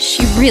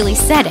 she really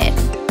said it.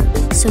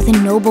 So the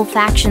noble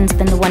faction's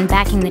been the one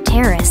backing the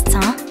terrorists,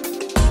 huh?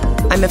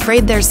 I'm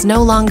afraid there's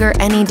no longer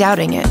any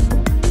doubting it.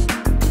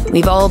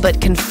 We've all but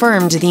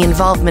confirmed the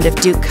involvement of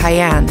Duke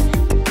Cayenne,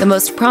 the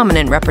most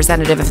prominent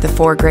representative of the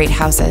four great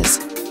houses.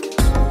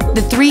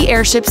 The 3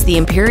 airships the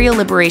Imperial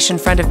Liberation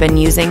Front have been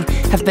using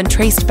have been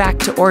traced back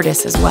to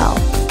Ordis as well.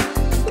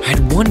 I'd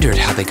wondered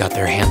how they got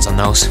their hands on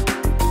those.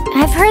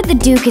 I've heard the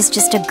Duke is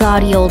just a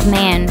gaudy old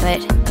man,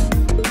 but...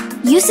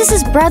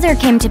 Eustace's brother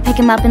came to pick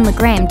him up in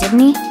Legram, didn't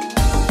he?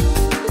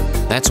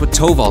 That's what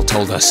Toval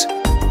told us.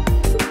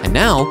 And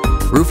now,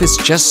 Rufus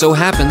just so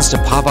happens to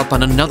pop up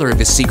on another of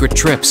his secret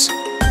trips.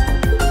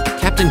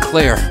 Captain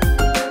Claire,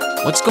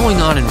 what's going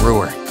on in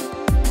Ruhr?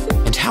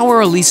 And how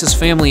are Elisa's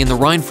family and the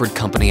Reinford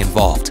Company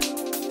involved?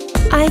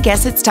 I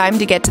guess it's time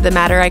to get to the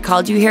matter I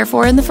called you here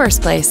for in the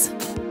first place.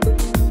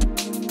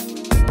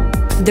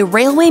 The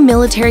Railway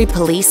Military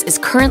Police is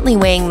currently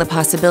weighing the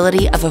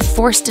possibility of a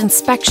forced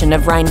inspection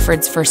of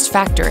Reinford's first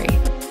factory.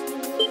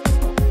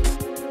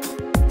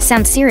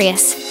 Sounds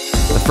serious.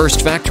 The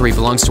first factory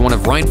belongs to one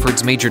of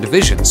Reinford's major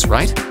divisions,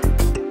 right?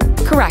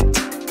 Correct.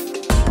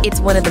 It's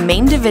one of the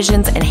main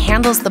divisions and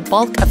handles the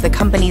bulk of the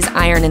company's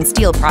iron and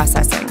steel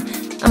processing,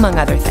 among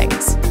other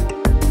things.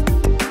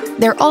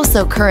 They're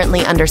also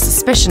currently under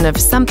suspicion of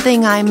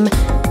something I'm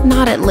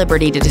not at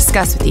liberty to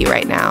discuss with you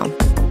right now.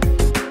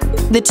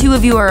 The 2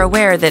 of you are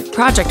aware that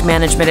project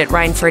management at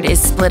Reinford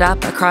is split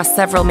up across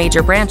several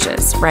major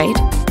branches, right?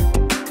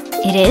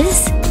 It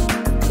is?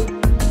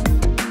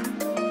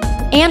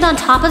 And on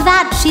top of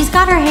that, she's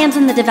got her hands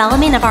on the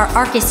development of our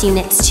Arcus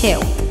units too.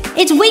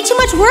 It's way too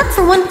much work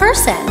for one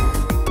person.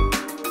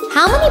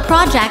 How many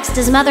projects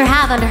does Mother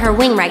have under her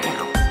wing right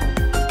now?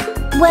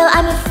 Well,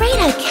 I'm afraid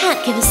I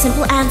can't give a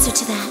simple answer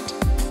to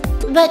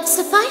that. But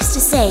suffice to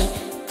say,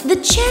 the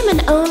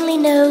chairman only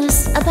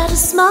knows about a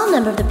small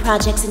number of the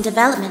projects in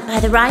development by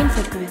the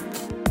Reinford Group.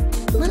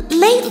 Well,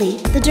 lately,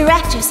 the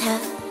directors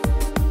have.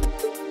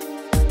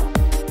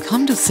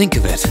 Come to think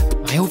of it,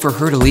 I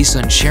overheard Elisa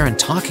and Sharon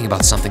talking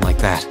about something like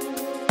that.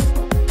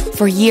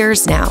 For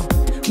years now,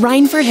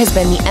 Reinford has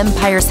been the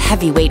Empire's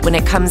heavyweight when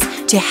it comes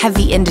to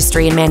heavy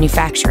industry and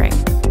manufacturing.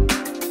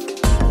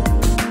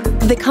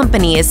 The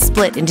company is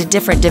split into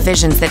different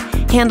divisions that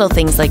handle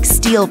things like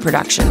steel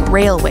production,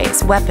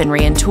 railways,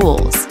 weaponry, and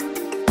tools.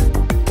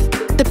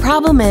 The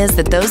problem is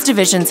that those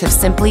divisions have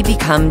simply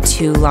become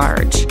too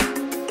large.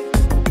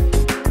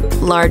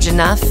 Large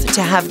enough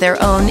to have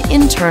their own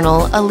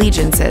internal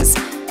allegiances,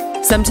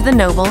 some to the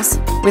nobles,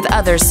 with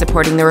others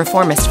supporting the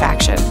reformist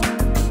faction.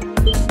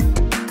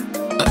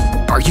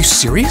 Are you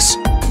serious?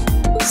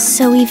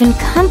 So even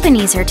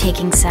companies are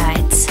taking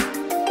sides.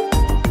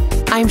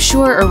 I'm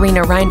sure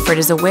Irina Reinford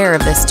is aware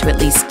of this to at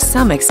least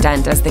some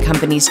extent as the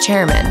company's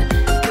chairman,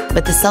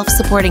 but the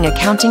self-supporting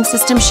accounting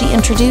system she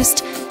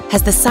introduced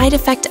has the side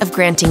effect of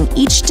granting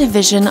each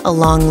division a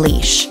long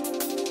leash.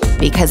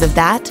 Because of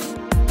that,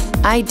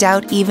 I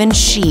doubt even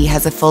she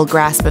has a full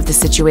grasp of the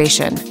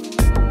situation.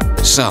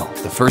 So,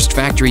 the first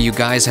factory you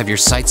guys have your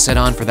sights set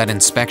on for that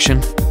inspection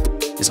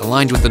is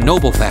aligned with the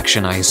Noble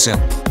faction, I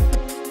assume.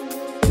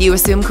 You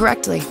assume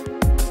correctly.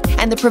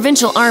 And the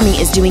Provincial Army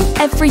is doing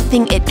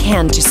everything it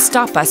can to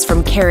stop us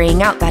from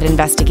carrying out that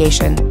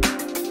investigation.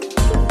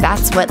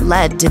 That's what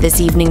led to this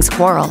evening's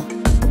quarrel.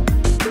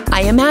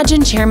 I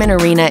imagine Chairman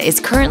Irina is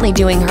currently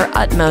doing her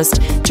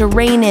utmost to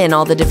rein in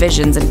all the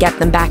divisions and get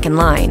them back in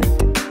line.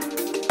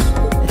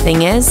 The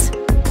thing is,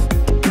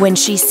 when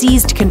she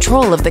seized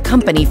control of the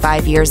company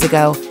 5 years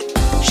ago,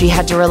 she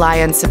had to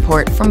rely on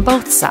support from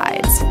both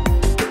sides.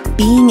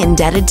 Being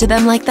indebted to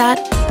them like that,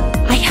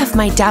 I have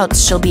my doubts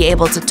she'll be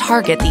able to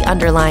target the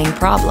underlying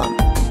problem.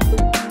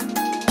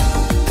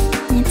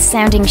 It's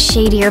sounding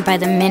shadier by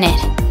the minute.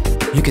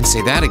 You can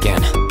say that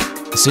again.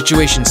 The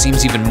situation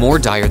seems even more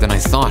dire than I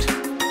thought.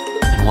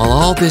 And while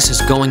all this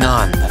is going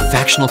on, the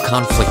factional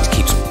conflict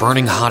keeps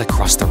burning hot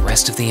across the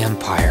rest of the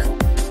Empire.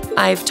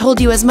 I've told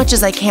you as much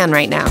as I can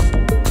right now.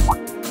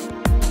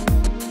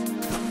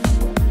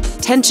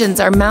 Tensions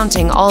are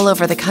mounting all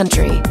over the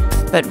country,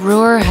 but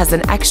Ruhr has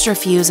an extra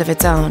fuse of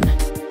its own.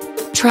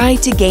 Try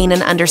to gain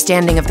an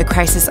understanding of the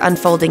crisis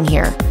unfolding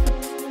here.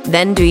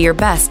 Then do your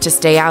best to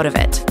stay out of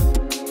it.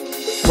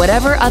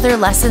 Whatever other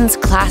lessons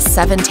Class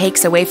 7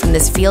 takes away from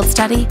this field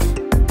study,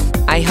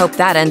 I hope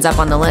that ends up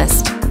on the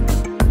list.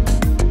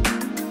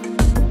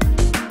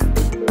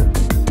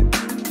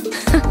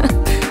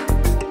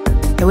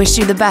 I wish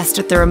you the best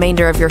with the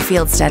remainder of your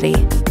field study.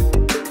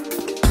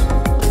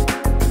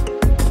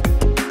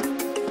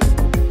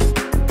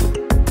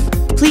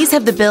 Please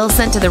have the bill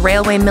sent to the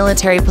Railway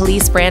Military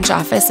Police Branch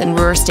Office in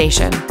Ruhr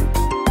Station.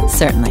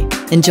 Certainly.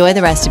 Enjoy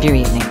the rest of your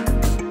evening.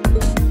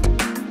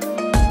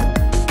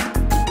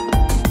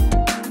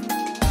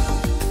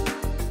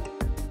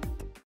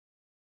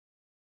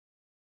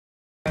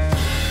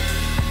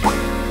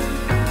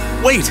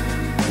 Wait!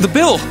 The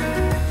bill!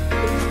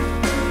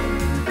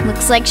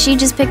 Looks like she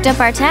just picked up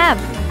our tab.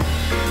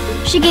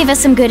 She gave us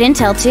some good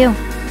intel, too.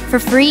 For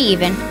free,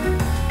 even.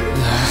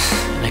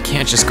 I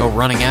can't just go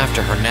running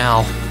after her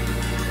now.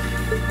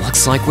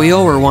 Looks like we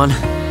owe her one.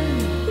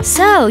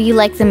 So, you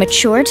like the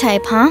mature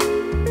type, huh?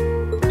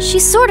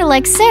 She's sorta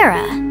like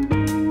Sarah,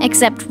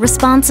 except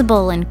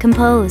responsible and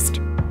composed.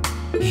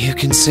 You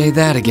can say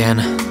that again.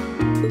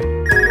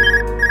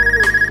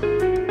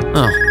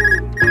 Oh.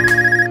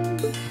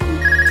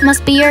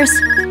 Must be yours.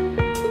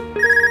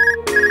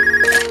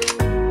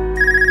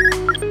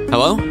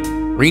 Hello?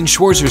 Reen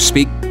Schwarzer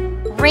speak.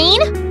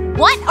 Reen,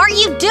 what are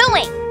you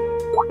doing?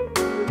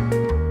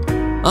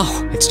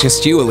 Oh, it's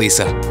just you,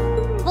 Elisa.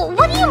 Well,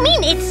 what do you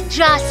mean it's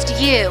just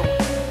you?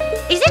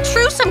 Is it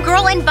true some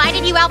girl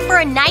invited you out for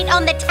a night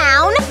on the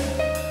town?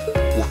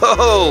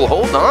 Whoa,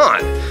 hold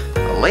on.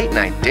 A late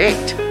night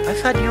date? I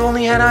thought you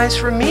only had eyes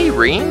for me,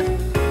 Reen.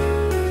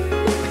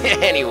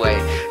 Anyway,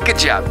 good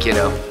job,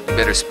 kiddo.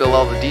 Better spill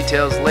all the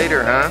details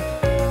later, huh?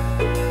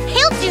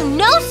 He'll do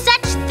no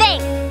such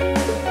thing!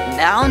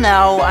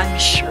 Now, I'm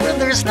sure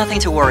there's nothing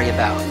to worry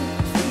about.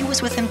 He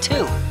was with him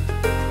too.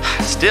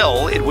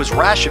 Still, it was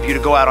rash of you to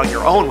go out on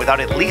your own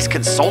without at least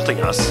consulting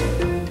us.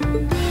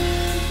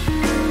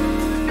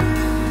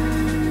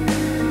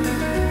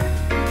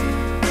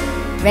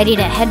 Ready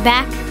to head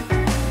back?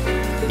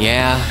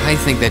 Yeah, I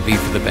think that'd be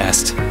for the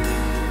best.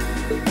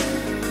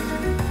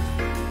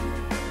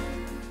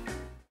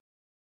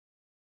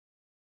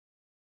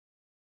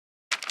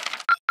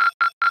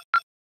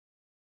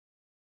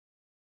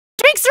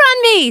 Drinks are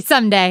on me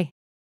someday.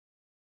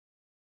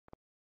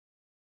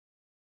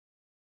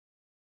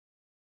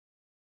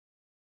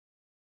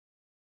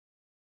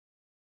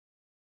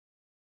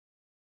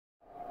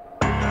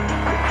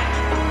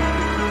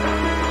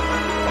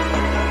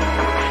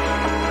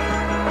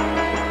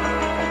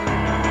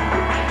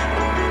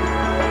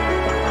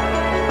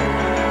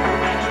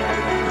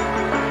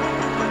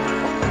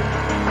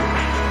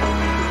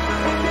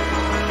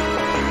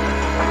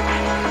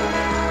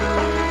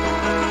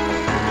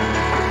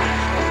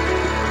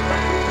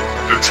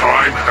 The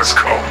time has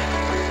come.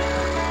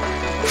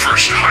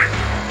 First hype,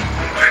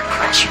 then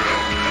crossbow.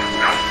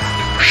 Now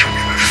show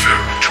me the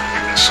third to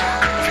witness our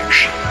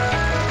conviction.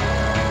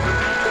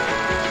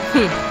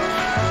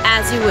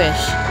 As you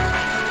wish.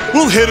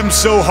 We'll hit them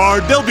so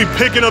hard, they'll be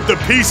picking up the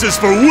pieces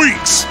for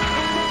weeks!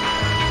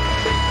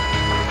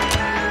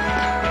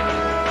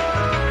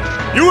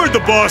 You heard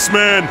the boss,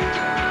 man!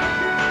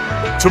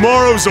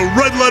 Tomorrow's a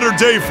red-letter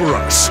day for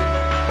us.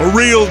 A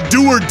real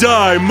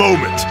do-or-die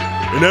moment,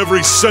 in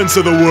every sense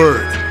of the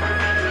word.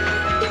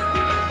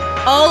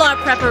 All our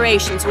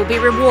preparations will be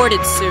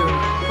rewarded soon,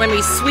 when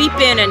we sweep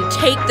in and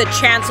take the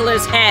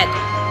Chancellor's head.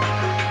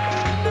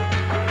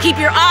 Keep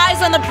your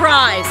eyes on the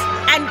prize,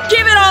 and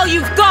give it all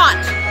you've got!